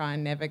much as you try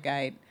and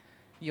navigate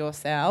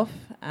yourself,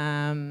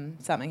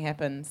 something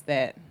happens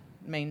that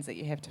means that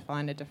you have to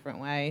find a different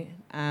way.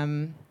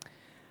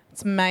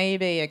 It's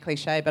maybe a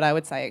cliche, but I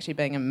would say actually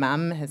being a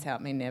mum has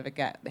helped me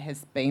navigate,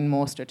 has been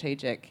more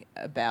strategic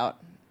about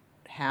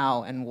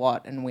how and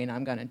what and when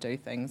I'm going to do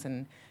things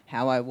and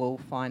how I will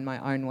find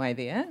my own way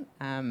there.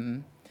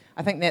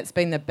 I think that's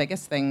been the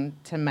biggest thing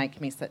to make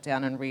me sit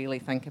down and really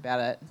think about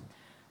it.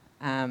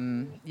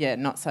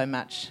 Not so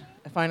much.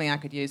 If only I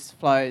could use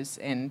flows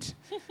and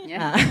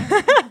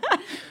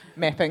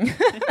mapping.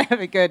 That'd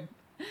be good.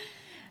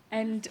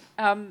 And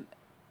on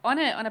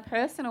a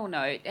personal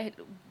note,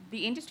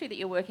 the industry that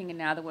you're working in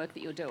now, the work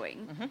that you're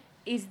doing,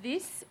 is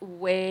this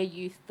where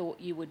you thought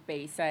you would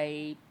be,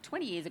 say,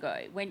 20 years ago?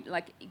 When,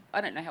 like,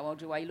 I don't know how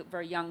old you are. You look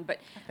very young, but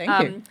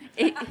Thank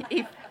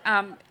you.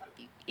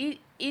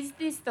 Is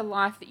this the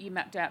life that you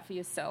mapped out for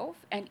yourself?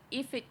 And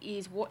if it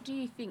is, what do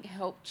you think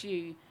helped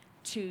you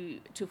to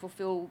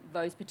fulfil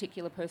those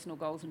particular personal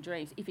goals and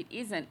dreams? If it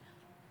isn't,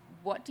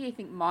 what do you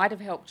think might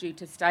have helped you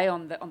to stay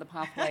on the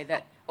pathway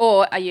that,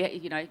 or are you,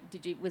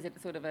 was it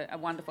sort of a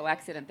wonderful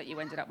accident that you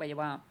ended up where you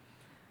are?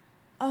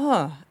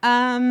 Oh,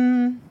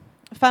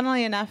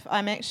 funnily enough,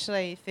 I'm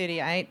actually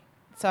 38.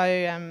 So,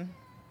 hang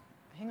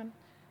on a minute.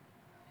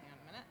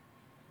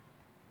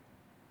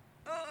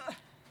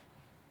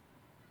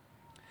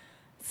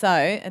 So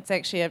it's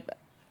actually an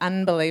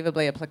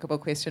unbelievably applicable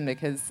question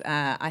because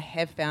I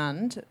have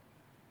found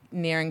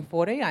nearing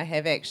 40, I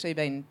have actually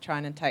been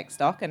trying to take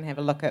stock and have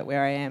a look at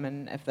where I am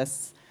and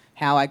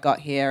how I got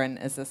here and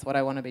is this what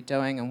I want to be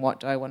doing and what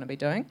do I want to be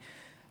doing?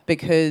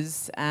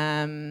 Because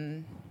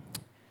I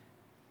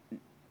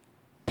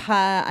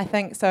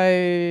think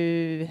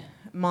so.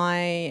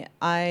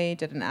 I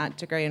did an art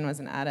degree and was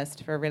an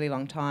artist for a really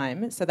long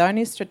time. So the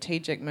only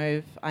strategic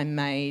move I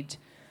made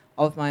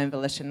of my own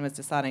volition was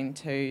deciding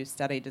to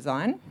study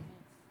design.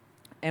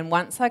 And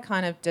once I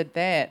kind of did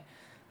that,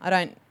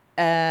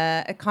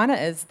 it kind of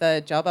is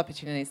the job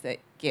opportunities that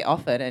get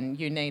offered, and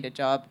you need a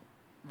job,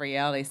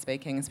 reality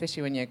speaking,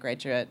 especially when you're a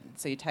graduate.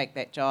 So you take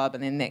that job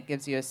and then that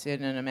gives you a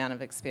certain amount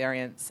of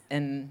experience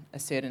in a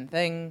certain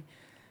thing.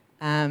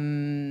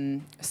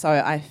 So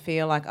I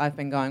feel like I've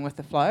been going with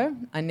the flow.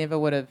 I never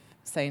would have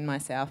seen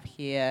myself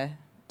here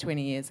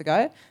 20 years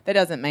ago. That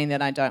doesn't mean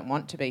that I don't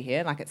want to be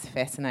here. Like, it's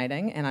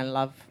fascinating and I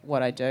love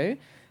what I do.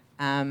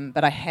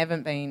 But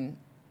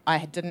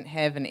I didn't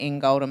have an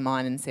end goal in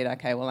mind and said,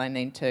 okay, well, I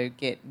need to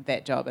get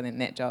that job and then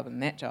that job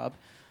and that job.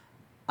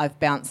 I've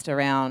bounced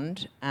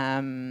around.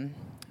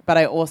 But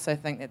I also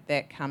think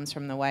that comes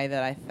from the way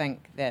that I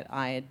think that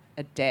I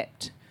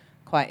adapt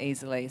quite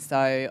easily.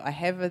 So I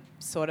have a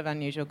sort of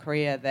unusual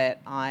career that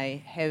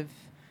I have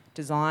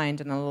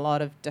designed in a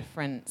lot of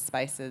different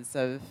spaces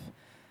of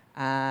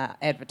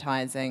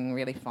advertising,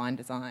 really fine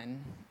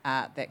design,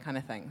 art, that kind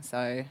of thing.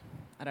 So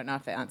I don't know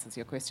if that answers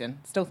your question.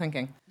 Still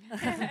thinking.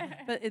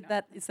 But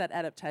it's that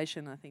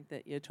adaptation, I think,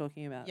 that you're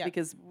talking about. Yep.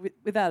 Because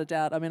without a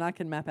doubt, I mean, I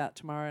can map out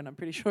tomorrow and I'm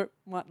pretty sure it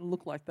might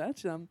look like that.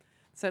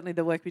 Certainly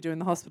the work we do in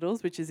the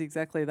hospitals, which is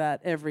exactly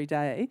that every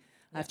day.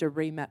 I have to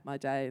remap my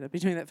day. I've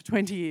been doing that for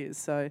 20 years.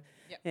 So,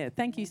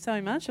 thank you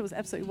so much. It was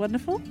absolutely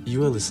wonderful.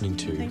 You are listening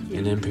to an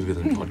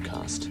MPavilion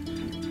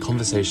podcast,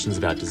 conversations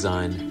about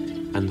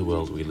design and the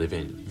world we live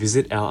in.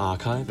 Visit our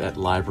archive at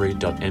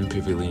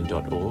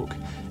library.mpavilion.org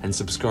and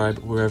subscribe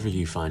wherever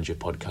you find your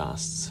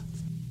podcasts.